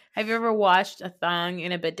ever washed a thong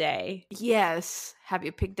in a bidet? Yes. Have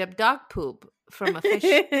you picked up dog poop from a fish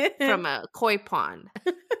from a koi pond?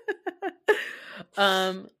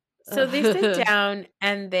 So they sit down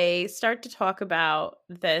and they start to talk about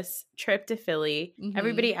this trip to Philly. Mm-hmm.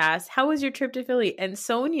 Everybody asks, how was your trip to Philly? And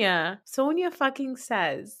Sonia fucking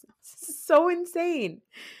says, so insane.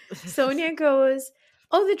 Sonia goes,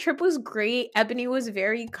 oh, the trip was great. Ebony was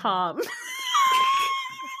very calm.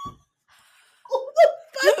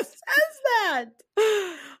 Who says that?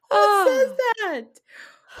 Who says that?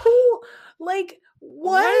 Who, like,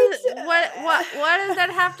 what does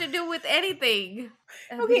that have to do with anything?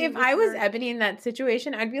 Okay, if I was Ebony in that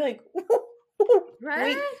situation, I'd be like,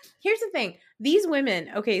 right? Here's the thing. These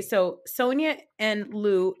women, okay, so Sonia and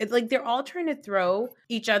Lou, it's like they're all trying to throw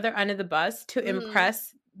each other under the bus to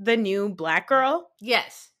impress the new black girl.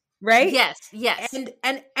 Yes. Right? Yes.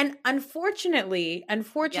 And unfortunately,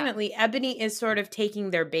 Ebony is sort of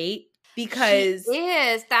taking their bait because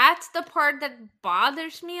that's the part that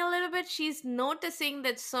bothers me a little bit. She's noticing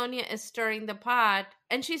that Sonia is stirring the pot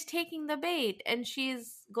and she's taking the bait and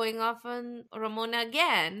she's going off on Ramona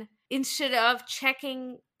again instead of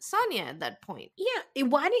checking Sonia at that point. Yeah.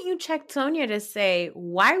 Why didn't you check Sonia to say,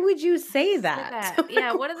 why would you say that?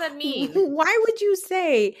 Yeah, what does that mean? Why would you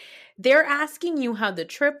say they're asking you how the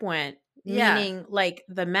trip went? Meaning like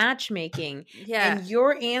the matchmaking. Yeah. And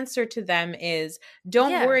your answer to them is,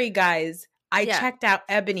 don't worry, guys. I checked out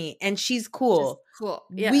Ebony and she's cool. Cool.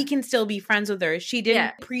 Yeah. We can still be friends with her. She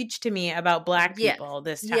didn't preach to me about black people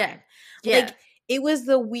this time. Yeah. Like, it was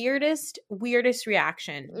the weirdest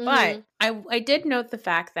reaction. Mm-hmm. But I did note the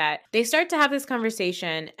fact that they start to have this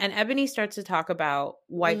conversation and Ebony starts to talk about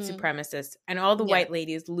white supremacists and all the white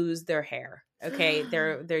ladies lose their hair. Okay,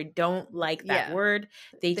 they don't like that word.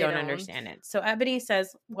 They don't understand it. So Ebony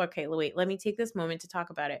says, okay, wait, let me take this moment to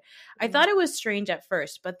talk about it. I thought it was strange at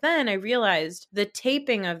first, but then I realized the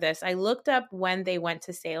taping of this, I looked up when they went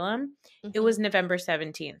to Salem. It was November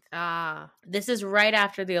 17th. This is right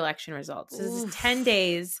after the election results. This is 10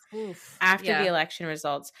 days after the election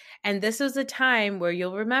results. And this was a time where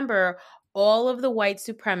you'll remember all of the white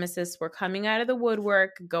supremacists were coming out of the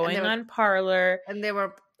woodwork, going on Parler. And they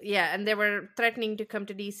were threatening to come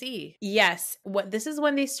to DC. Yes. This is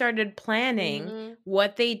when they started planning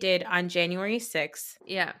what they did on January 6th.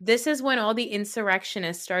 Yeah. This is when all the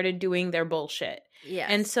insurrectionists started doing their bullshit. Yeah.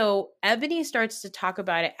 And so Ebony starts to talk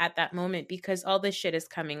about it at that moment because all this shit is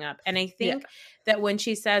coming up. And I think that when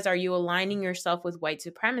she says, are you aligning yourself with white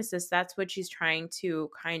supremacists? That's what she's trying to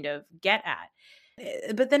kind of get at.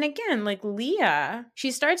 But then again, like Leah,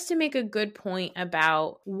 she starts to make a good point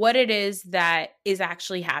about what it is that is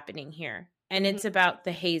actually happening here. and it's about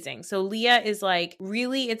the hazing. So Leah is like,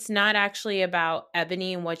 really, it's not actually about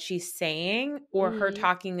Ebony and what she's saying or her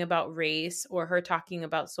talking about race or her talking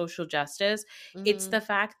about social justice. It's the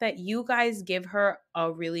fact that you guys give her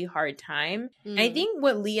a really hard time. And I think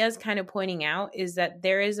what Leah's kind of pointing out is that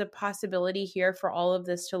there is a possibility here for all of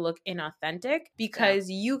this to look inauthentic because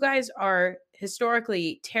you guys are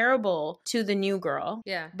historically terrible to the new girl.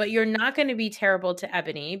 Yeah. But you're not going to be terrible to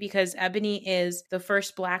Ebony because Ebony is the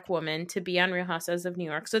first Black woman to be on Real Housewives of New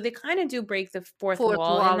York. So they kind of do break the fourth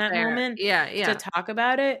wall in that moment to talk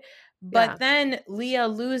about it. But then Leah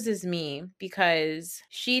loses me because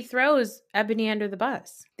she throws Ebony under the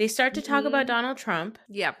bus. They start to talk about Donald Trump.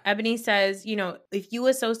 Yeah. Ebony says, you know, if you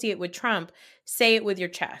associate with Trump, say it with your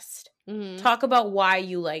chest. Talk about why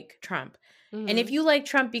you like Trump. And if you like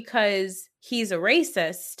Trump because he's a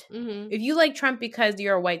racist, if you like Trump because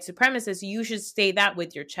you're a white supremacist, you should say that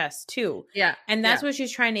with your chest too. Yeah. And that's what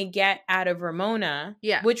she's trying to get out of Ramona,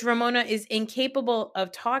 which Ramona is incapable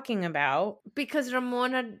of talking about. Because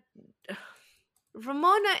Ramona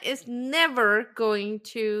is never going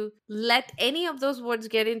to let any of those words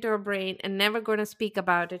get into her brain and never going to speak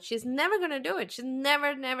about it. She's never going to do it. She's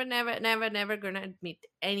never going to admit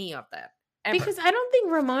any of that. Ever. Because I don't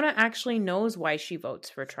think Ramona actually knows why she votes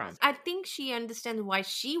for Trump. I think she understands why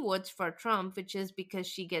she votes for Trump, which is because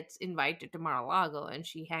she gets invited to Mar-a-Lago and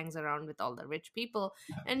she hangs around with all the rich people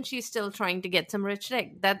and she's still trying to get some rich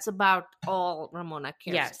dick. That's about all Ramona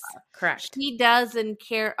cares about. Correct. She doesn't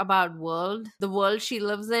care about the world she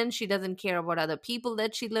lives in. She doesn't care about other people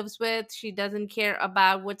that she lives with. She doesn't care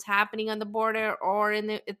about what's happening on the border or in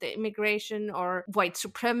the immigration or white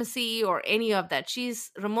supremacy or any of that.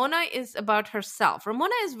 Ramona is about herself.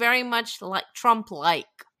 Ramona is very much like Trump-like.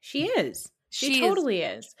 She is. She totally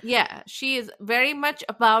is. Yeah, she is very much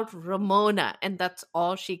about Ramona, and that's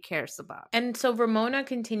all she cares about. And so Ramona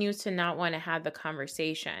continues to not want to have the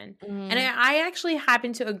conversation. And I actually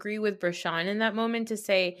happen to agree with Brashan in that moment to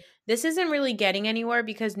say, this isn't really getting anywhere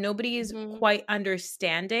because nobody is quite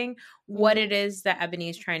understanding what it is that Ebony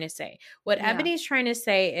is trying to say. What Ebony is trying to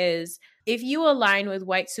say is, if you align with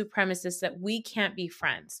white supremacists, that we can't be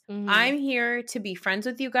friends. I'm here to be friends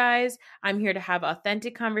with you guys. I'm here to have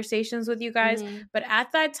authentic conversations with you guys. But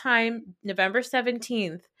at that time, November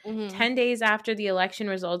 17th, 10 days after the election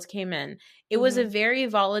results came in, it was a very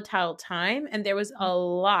volatile time and there was a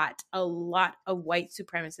lot of white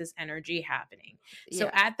supremacist energy happening.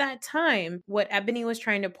 So at that time, what Ebony was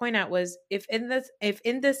trying to point out was, if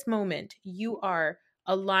in this moment you are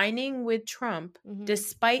aligning with Trump,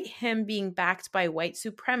 despite him being backed by white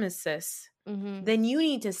supremacists, then you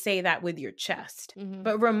need to say that with your chest.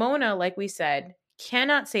 But Ramona, like we said,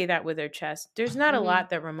 cannot say that with her chest. There's not a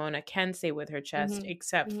lot that Ramona can say with her chest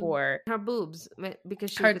except for her boobs,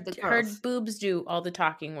 because she's with the her girls. boobs do all the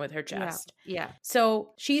talking with her chest. Yeah.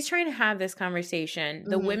 So she's trying to have this conversation.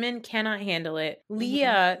 The women cannot handle it.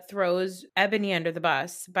 Leah throws Ebony under the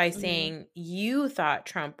bus by saying, you thought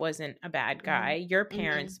Trump wasn't a bad guy. Your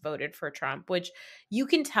parents voted for Trump, which you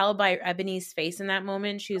can tell by Ebony's face in that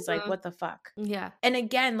moment. She's like, what the fuck? Yeah. And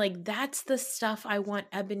again, like, that's the stuff I want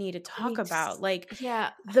Ebony to talk about. Like,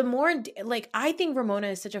 the more, like, I think Ramona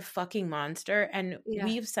is such a fucking monster, and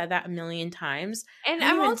we've said that a million times. And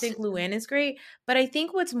I don't even think Luann is great, but I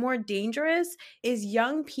think what's more dangerous is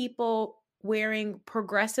young people wearing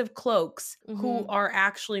progressive cloaks who are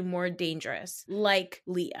actually more dangerous, like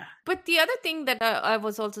Leah. But the other thing that I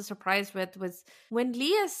was also surprised with was when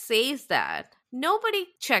Leah says that, nobody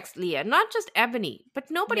checks Leah, not just Ebony, but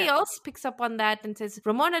nobody else picks up on that and says,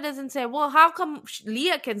 Ramona doesn't say, well, how come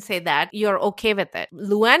Leah can say that? You're okay with it.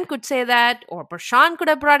 Luann could say that, or Brashan could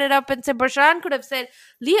have brought it up and said, Brashan could have said,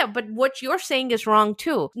 Leah, but what you're saying is wrong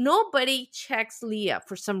too. Nobody checks Leah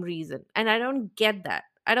for some reason. And I don't get that.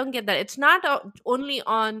 It's not only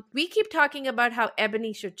on, we keep talking about how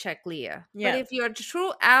Ebony should check Leah. But if you're a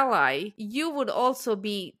true ally, you would also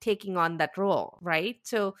be taking on that role, right?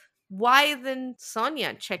 So why isn't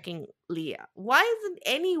Sonia checking Leah? Why isn't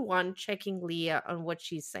anyone checking Leah on what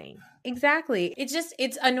she's saying? Exactly.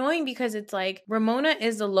 It's annoying because it's like Ramona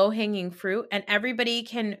is the low-hanging fruit and everybody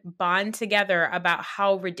can bond together about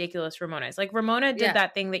how ridiculous Ramona is. Like Ramona did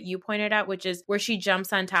that thing that you pointed out, which is where she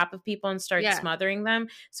jumps on top of people and starts smothering them.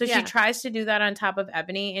 So she tries to do that on top of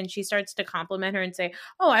Ebony and she starts to compliment her and say,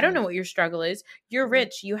 oh, I don't know what your struggle is. You're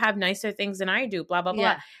rich. You have nicer things than I do, blah, blah,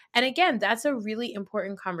 blah. And again, that's a really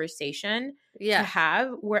important conversation to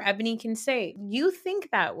have, where Ebony can say, you think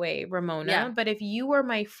that way, Ramona, but if you were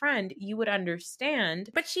my friend, you would understand.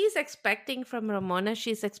 But she's expecting from Ramona,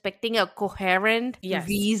 she's expecting a coherent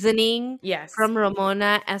reasoning from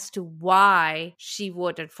Ramona as to why she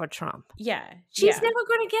voted for Trump. She's never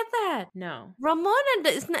going to get that. No.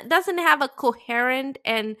 Ramona doesn't have a coherent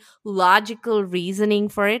and logical reasoning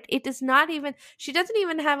for it. It is not even, she doesn't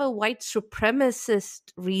even have a white supremacist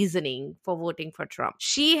reasoning for voting for Trump.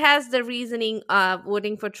 She has the reasoning of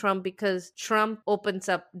voting for Trump because Trump opens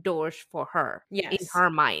up doors for her in her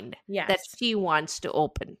mind that she wants to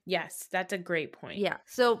open. Yes, that's a great point. Yeah.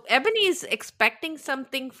 So Ebony is expecting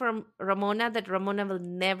something from Ramona that Ramona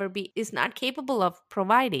is not capable of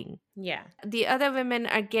providing. Yeah. The other women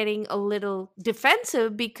are getting a little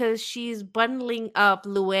defensive because she's bundling up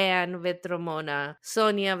Luann with Ramona,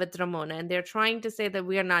 Sonia with Ramona, and they're trying to say that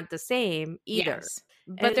we are not the same either. Yes.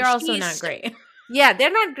 But they're also not great. Yeah,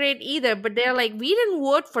 they're not great either, but they're like, we didn't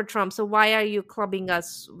vote for Trump, so why are you clubbing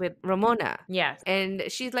us with Ramona? Yes. And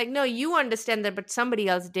she's like, no, you understand that, but somebody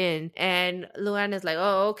else didn't. And Luann is like,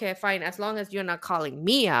 oh, okay, fine. As long as you're not calling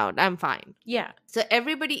me out, I'm fine. Yeah. So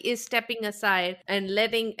everybody is stepping aside and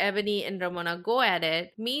letting Ebony and Ramona go at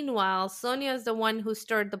it. Meanwhile, Sonia is the one who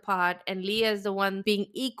stirred the pot, and Leah is the one being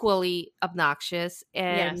equally obnoxious,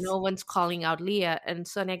 and no one's calling out Leah. And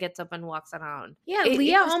Sonia gets up and walks around. Yeah,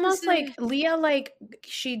 Leah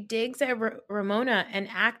she digs at Ramona and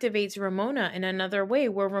activates Ramona in another way,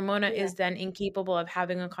 where Ramona is then incapable of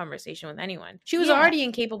having a conversation with anyone. She was already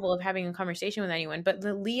incapable of having a conversation with anyone, but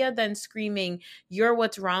Leah then screaming, "You're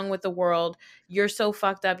what's wrong with the world. You're so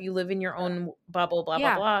fucked up. You live in your own bubble, blah,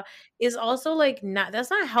 blah, blah," is also that's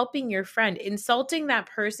not helping your friend. Insulting that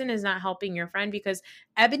person is not helping your friend, because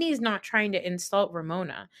Ebony is not trying to insult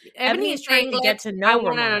Ramona. Ebony is trying to get to know Ramona. I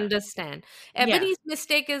want to understand. Ebony's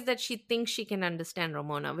mistake is that she thinks she can understand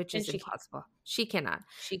Ramona, which is impossible. She cannot.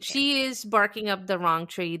 She is barking up the wrong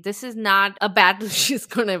tree. This is not a battle she's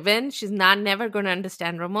going to win. She's never going to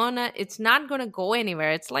understand Ramona. It's not going to go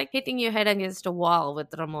anywhere. It's like hitting your head against a wall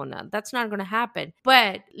with Ramona. That's not going to happen.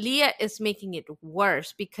 But Leah is making it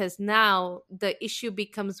worse, because now the issue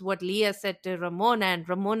becomes what Leah said to Ramona, and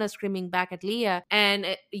Ramona screaming back at Leah. And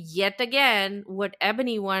yet again, what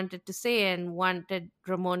Ebony wanted to say and wanted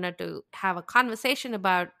Ramona to have a conversation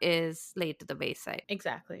about is laid to the wayside.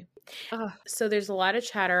 Exactly. So there's a lot of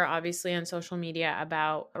chatter, obviously, on social media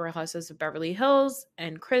about Real Housewives of Beverly Hills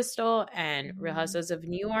and Crystal and Real Housewives of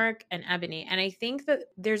New York and Ebony. And I think that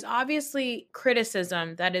there's obviously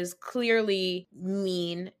criticism that is clearly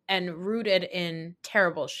mean and rooted in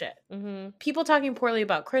terrible shit. People talking poorly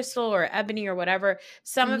about Crystal or Ebony or whatever.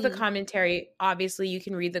 Some of the commentary, obviously, you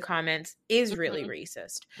can read the comments, is really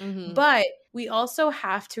racist. But we also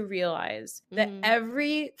have to realize that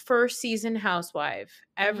every first season housewife,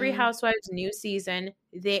 every housewife's new season,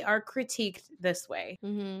 they are critiqued this way.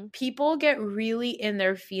 People get really in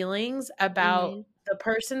their feelings about the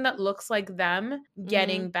person that looks like them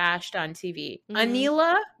getting bashed on TV.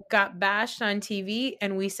 Anila got bashed on TV,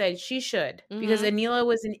 and we said she should, because Anila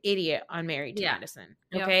was an idiot on Married to Medicine.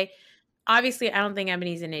 Okay. Obviously, I don't think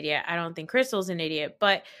Ebony's an idiot. I don't think Crystal's an idiot,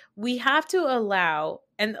 but we have to allow,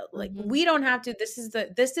 and we don't have to,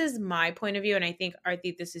 this is my point of view. And I think,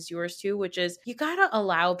 Arthi, this is yours too, which is you got to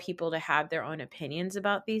allow people to have their own opinions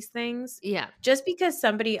about these things. Yeah. Just because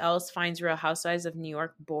somebody else finds Real Housewives of New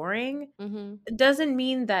York boring doesn't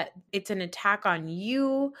mean that it's an attack on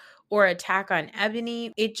you or attack on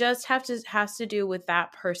Ebony. It just has to do with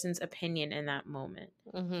that person's opinion in that moment.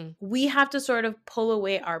 We have to sort of pull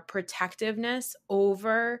away our protectiveness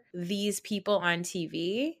over these people on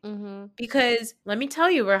TV, because let me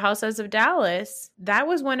tell you, Real Housewives of Dallas, that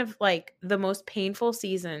was one of the most painful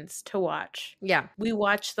seasons to watch. Yeah. We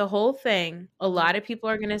watched the whole thing. A lot of people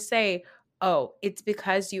are going to say, oh, it's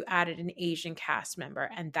because you added an Asian cast member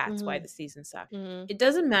and that's why the season sucked. It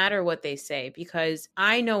doesn't matter what they say, because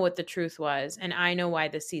I know what the truth was, and I know why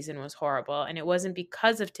the season was horrible. And it wasn't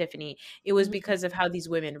because of Tiffany. It was because of how these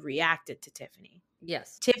women reacted to Tiffany.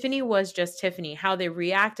 Yes. Tiffany was just Tiffany. How they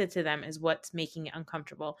reacted to them is what's making it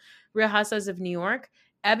uncomfortable. Real Housewives of New York,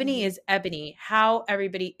 Ebony is Ebony. How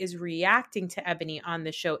everybody is reacting to Ebony on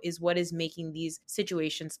the show is what is making these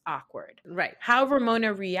situations awkward. Right. How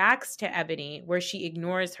Ramona reacts to Ebony, where she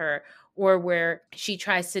ignores her or where she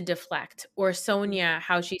tries to deflect, or Sonia,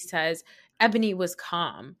 how she says Ebony was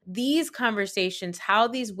calm. These conversations, how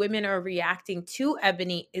these women are reacting to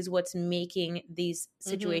Ebony, is what's making these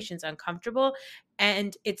situations uncomfortable.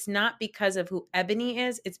 And it's not because of who Ebony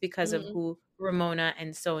is, it's because of who Ramona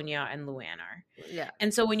and Sonia and Luann are. Yeah.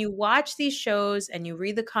 And so when you watch these shows and you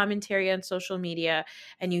read the commentary on social media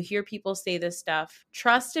and you hear people say this stuff,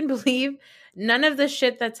 trust and believe none of the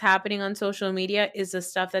shit that's happening on social media is the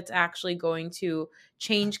stuff that's actually going to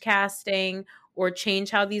change casting or change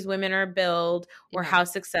how these women are billed or how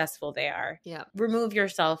successful they are. Yeah. Remove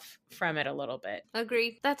yourself from it a little bit.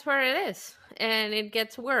 Agree. That's where it is. And it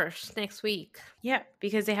gets worse next week. Yeah,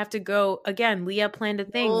 because they have to go again. Leah planned a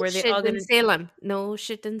thing where they all in gonna Salem. No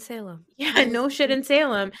shit in Salem. Yeah, no shit in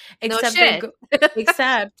Salem. No Except shit.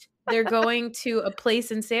 except they're going to a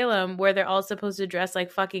place in Salem where they're all supposed to dress like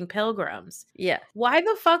fucking pilgrims. Yeah. Why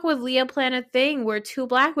the fuck would Leah plan a thing where 2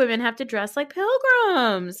 Black women have to dress like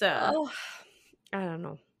pilgrims? Oh, I don't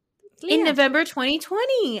know. In November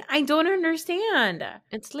 2020. I don't understand.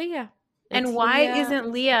 It's Leah. And why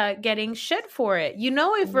isn't Leah getting shit for it? You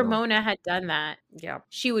know, if Ramona had done that,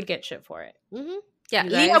 she would get shit for it. Mm-hmm. Yeah,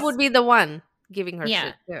 Leah would be the one giving her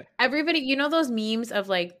shit. Yeah. Everybody, you know those memes of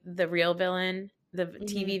like the real villain, the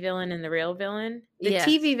TV villain and the real villain? The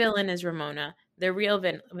TV villain is Ramona. The real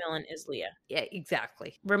villain is Leah. Yeah,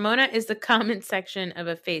 exactly. Ramona is the comment section of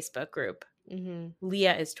a Facebook group.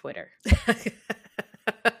 Leah is Twitter.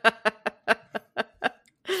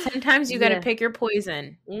 Sometimes you got to pick your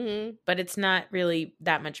poison, but it's not really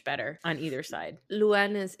that much better on either side.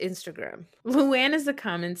 Luann is Instagram. Luann is the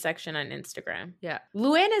comment section on Instagram. Yeah.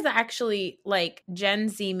 Luann is actually like Gen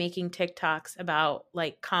Z making TikToks about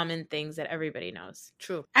like common things that everybody knows.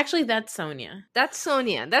 True. Actually, that's Sonia. That's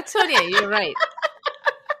Sonia. You're right.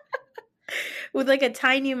 With like a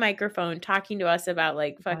tiny microphone talking to us about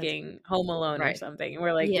like fucking Home Alone or something. And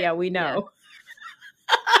we're like, yeah we know.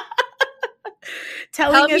 Yeah.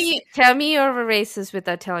 Tell me you're a racist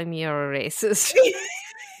without telling me you're a racist.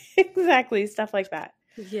 Exactly. Stuff like that.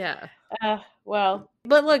 Yeah. Well,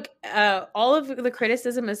 but look, all of the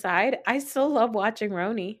criticism aside, I still love watching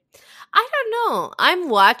Roni. I don't know. I'm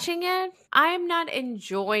watching it. I'm not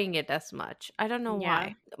enjoying it as much. I don't know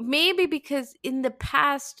why. Maybe because in the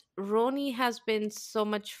past, Roni has been so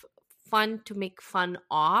much fun to make fun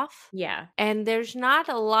of. Yeah. And there's not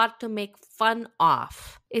a lot to make fun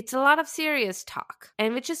of. It's a lot of serious talk,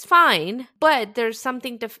 and which is fine, but there's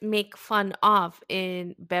something to make fun of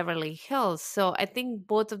in Beverly Hills. So I think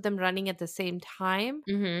both of them running at the same time,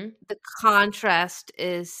 the contrast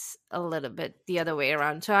is a little bit the other way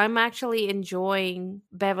around. So I'm actually enjoying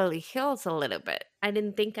Beverly Hills a little bit. I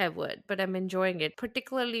didn't think I would, but I'm enjoying it,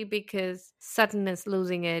 particularly because Sutton is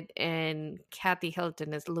losing it and Kathy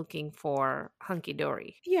Hilton is looking for Hunky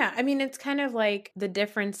Dory. Yeah, I mean, it's kind of like the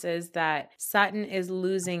difference is that Sutton is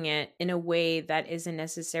losing it in a way that isn't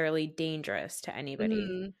necessarily dangerous to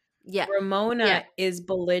anybody. Yeah. Ramona is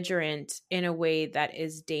belligerent in a way that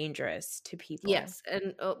is dangerous to people. Yes.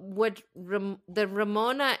 And the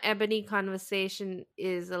Ramona Ebony conversation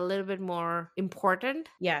is a little bit more important.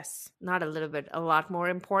 Yes. Not a little bit, a lot more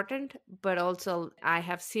important. But also I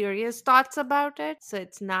have serious thoughts about it. So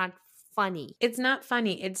it's not funny. It's not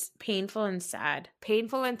funny. It's painful and sad.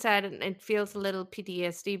 Painful and sad, and it feels a little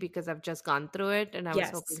PTSD because I've just gone through it, and I was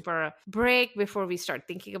hoping for a break before we start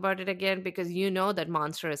thinking about it again, because you know that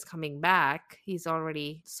Monster is coming back.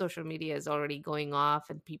 Social media is already going off,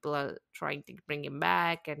 and people are trying to bring him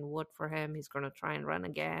back and vote for him. He's going to try and run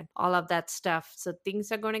again. All of that stuff. So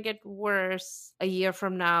things are going to get worse a year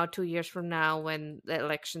from now, 2 years from now, when the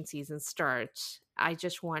election season starts. I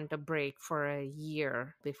just want a break for a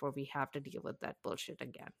year before we have to deal with that bullshit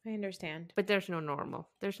again. I understand. But there's no normal.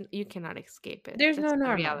 You cannot escape it. There's no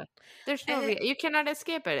normal. Reality. There's no you cannot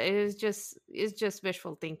escape it. It's just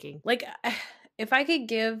wishful thinking. Like, if I could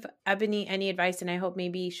give Ebony any advice, and I hope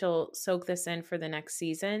maybe she'll soak this in for the next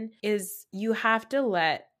season, is you have to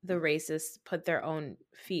let the racists put their own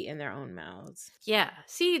feet in their own mouths. Yeah.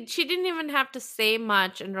 See, she didn't even have to say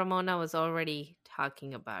much, and Ramona was already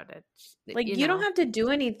talking about it. Like, you don't have to do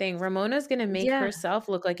anything. Ramona's gonna make herself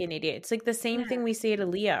look like an idiot. It's like the same thing we say to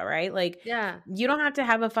Leah, right? Like, you don't have to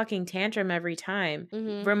have a fucking tantrum every time.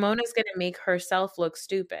 Ramona's gonna make herself look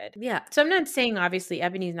stupid. Yeah. So I'm not saying obviously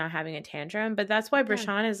Ebony's not having a tantrum, but that's why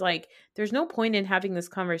Brashan is like, there's no point in having this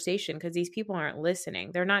conversation because these people aren't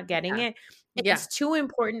listening. They're not getting it. It's too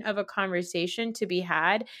important of a conversation to be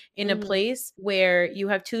had in a place where you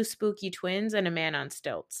have 2 spooky twins and a man on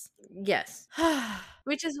stilts. Yes.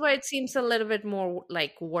 which is why it seems a little bit more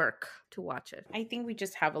like work to watch it. I think we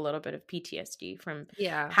just have a little bit of PTSD from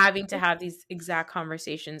Yeah. having to have these exact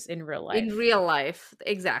conversations in real life. In real life,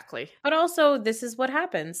 exactly. But also, this is what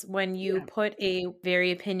happens when you Yeah. put a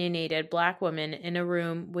very opinionated Black woman in a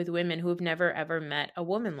room with women who've never ever met a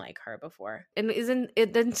woman like her before. And isn't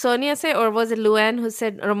it, didn't Sonia say, or was it Luann who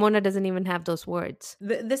said Ramona doesn't even have those words?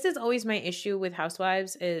 This is always my issue with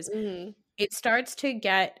Housewives is Mhm. it starts to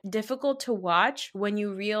get difficult to watch when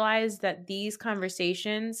you realize that these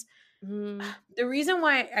conversations, Mhm. the reason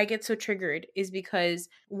why I get so triggered is because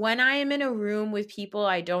when I am in a room with people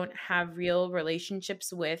I don't have real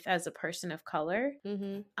relationships with as a person of color,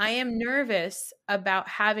 Mhm. I am nervous about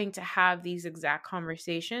having to have these exact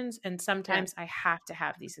conversations. And Yeah. sometimes I have to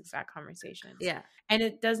have these exact conversations. Yeah. And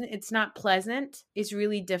it's not pleasant. It's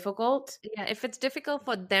really difficult. Yeah, if it's difficult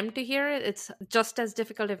for them to hear it, it's just as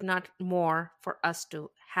difficult, if not more, for us to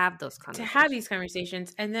have those To conversations. have these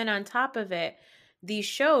conversations. And then on top of it, these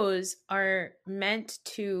shows are meant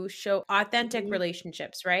to show authentic Mhm.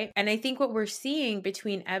 relationships, right? And I think what we're seeing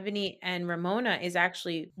between Ebony and Ramona is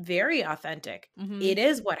actually very authentic. Mhm. It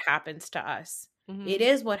is what happens to us. It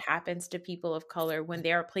Mhm. is what happens to people of color when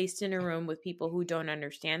they are placed in a room with people who don't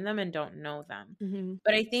understand them and don't know them. Mhm.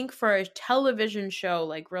 But I think for a television show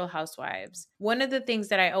like Real Housewives, one of the things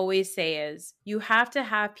that I always say is you have to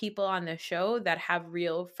have people on the show that have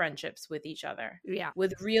real friendships with each other, Yeah.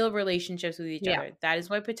 with real relationships with each Yeah. other. That is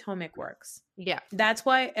why Potomac works. Yeah. That's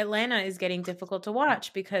why Atlanta is getting difficult to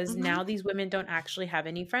watch because Mhm. now these women don't actually have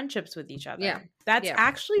any friendships with each other. Yeah. That's Yeah.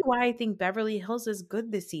 actually why I think Beverly Hills is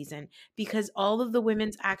good this season because all of the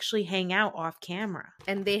women's actually hang out off camera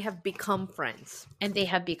And they have become friends. and they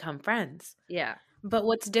have become friends. Yeah. But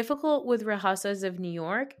what's difficult with Real Housewives of New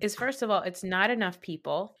York is, first of all, it's not enough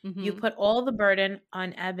people. You Mhm. put all the burden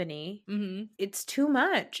on Ebony. Mhm. It's too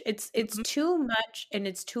much. It's Mhm. too much and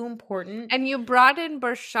it's too important. And you brought in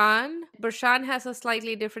Bershan. Bershan has a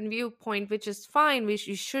slightly different viewpoint, which is fine. You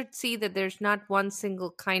should see that there's not one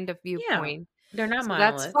single kind of Yeah, viewpoint. they're not So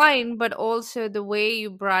that's monoliths. fine, but also the way you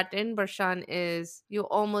brought in Bershan is you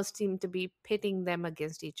almost seem to be pitting them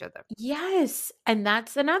against each other. Yes. And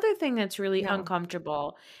that's another thing that's really Yeah.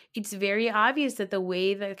 uncomfortable. It's very obvious that the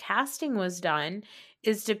way the casting was done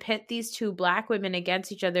is to pit these two Black women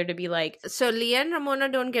against each other to be like, So Leah and Ramona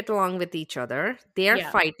don't get along with each other. They're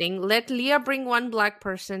Yeah. fighting. Let Leah bring one Black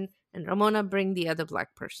person and Ramona bring the other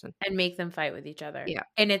Black person. and make them fight with each other. Yeah.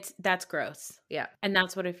 And that's gross. Yeah. And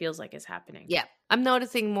that's what it feels like is happening. Yeah. I'm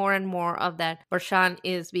noticing more and more of that. Bershan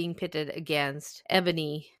is being pitted against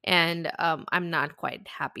Ebony, and I'm not quite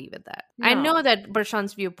happy with that. I know No. that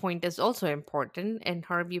Bershan's viewpoint is also important, and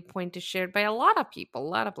her viewpoint is shared by a lot of people,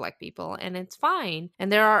 a lot of Black people, and it's fine.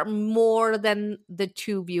 And there are more than the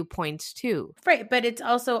two viewpoints, too. Right. But it's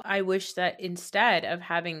also, I wish that instead of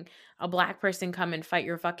having a Black person come and fight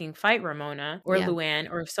your fucking fight, Ramona or Yeah.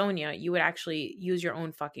 Luann or Sonia, you would actually use your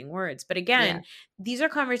own fucking words. But again, these are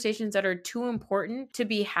conversations that are too important to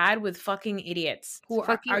be had with fucking idiots who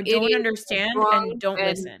Fucking don't idiots and understand drunk and don't and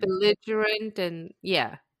listen. belligerent and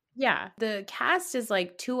yeah. Yeah. The cast is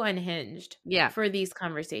like too unhinged Yeah. for these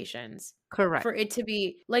conversations. Correct. For it to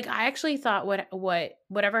be like, I actually thought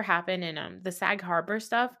whatever happened in the Sag Harbor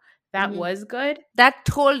stuff, that Mhm. was good. That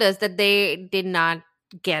told us that they did not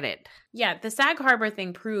get it. Yeah, the Sag Harbor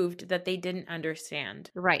thing proved that they didn't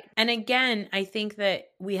understand. Right. And again, I think that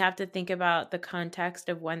we have to think about the context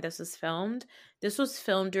of when this was filmed. This was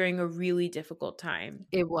filmed during a really difficult time.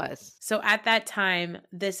 It was. So at that time,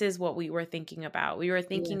 this is what we were thinking about. We were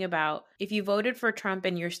thinking about if you voted for Trump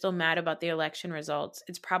and you're still mad about the election results,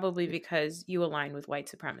 it's probably because you align with white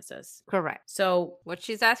supremacists. Correct. So What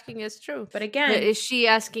she's asking is true. But again, is she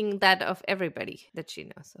asking that of everybody that she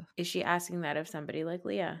knows of? is she asking that of somebody like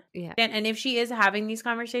Leah? Yeah. And if she is having these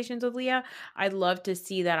conversations with Leah, I'd love to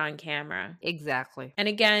see that on camera. Exactly. And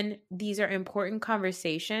again, these are important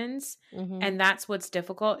conversations. Mhm. And that's what's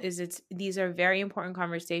difficult is these are very important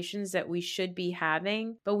conversations that we should be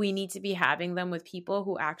having, but we need to be having them with people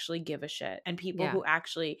who actually give a shit and people Yeah. who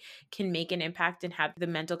actually can make an impact and have the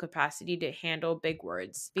mental capacity to handle big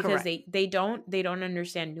words because Correct. they don't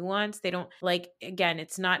understand nuance. They don't like, again,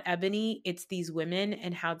 it's not Ebony, it's these women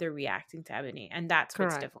and how they're reacting to Ebony. And that's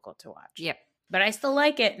what's Correct. difficult to watch. Yep. But I still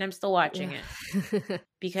like it and I'm still watching Yeah. it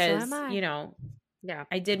because, So am I. you know, Yeah.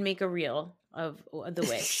 I did make a reel of the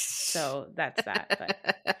wish. So that's that.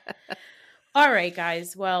 But all right,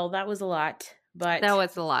 guys. Well, that was a lot. But That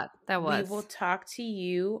was a lot. That was. we will talk to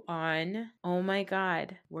you on, oh my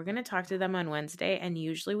God, we're going to talk to them on Wednesday. And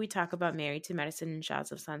usually we talk about Married to Medicine and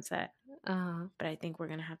Shots of Sunset. But I think we're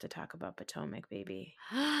going to have to talk about Potomac, baby.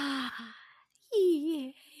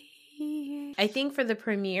 Yeah. I think for the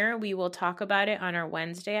premiere, we will talk about it on our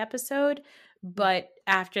Wednesday episode. But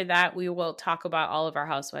after that, we will talk about all of our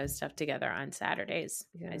Housewives stuff together on Saturdays,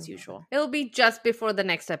 as usual. It'll be just before the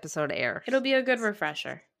next episode airs. It'll be a good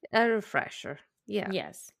refresher. A refresher. Yeah.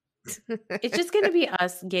 Yes. It's just going to be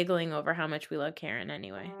us giggling over how much we love Karen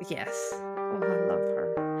anyway. Yes. Oh, I love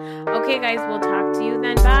her. Okay, guys, we'll talk to you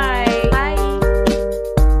then. Bye. Bye.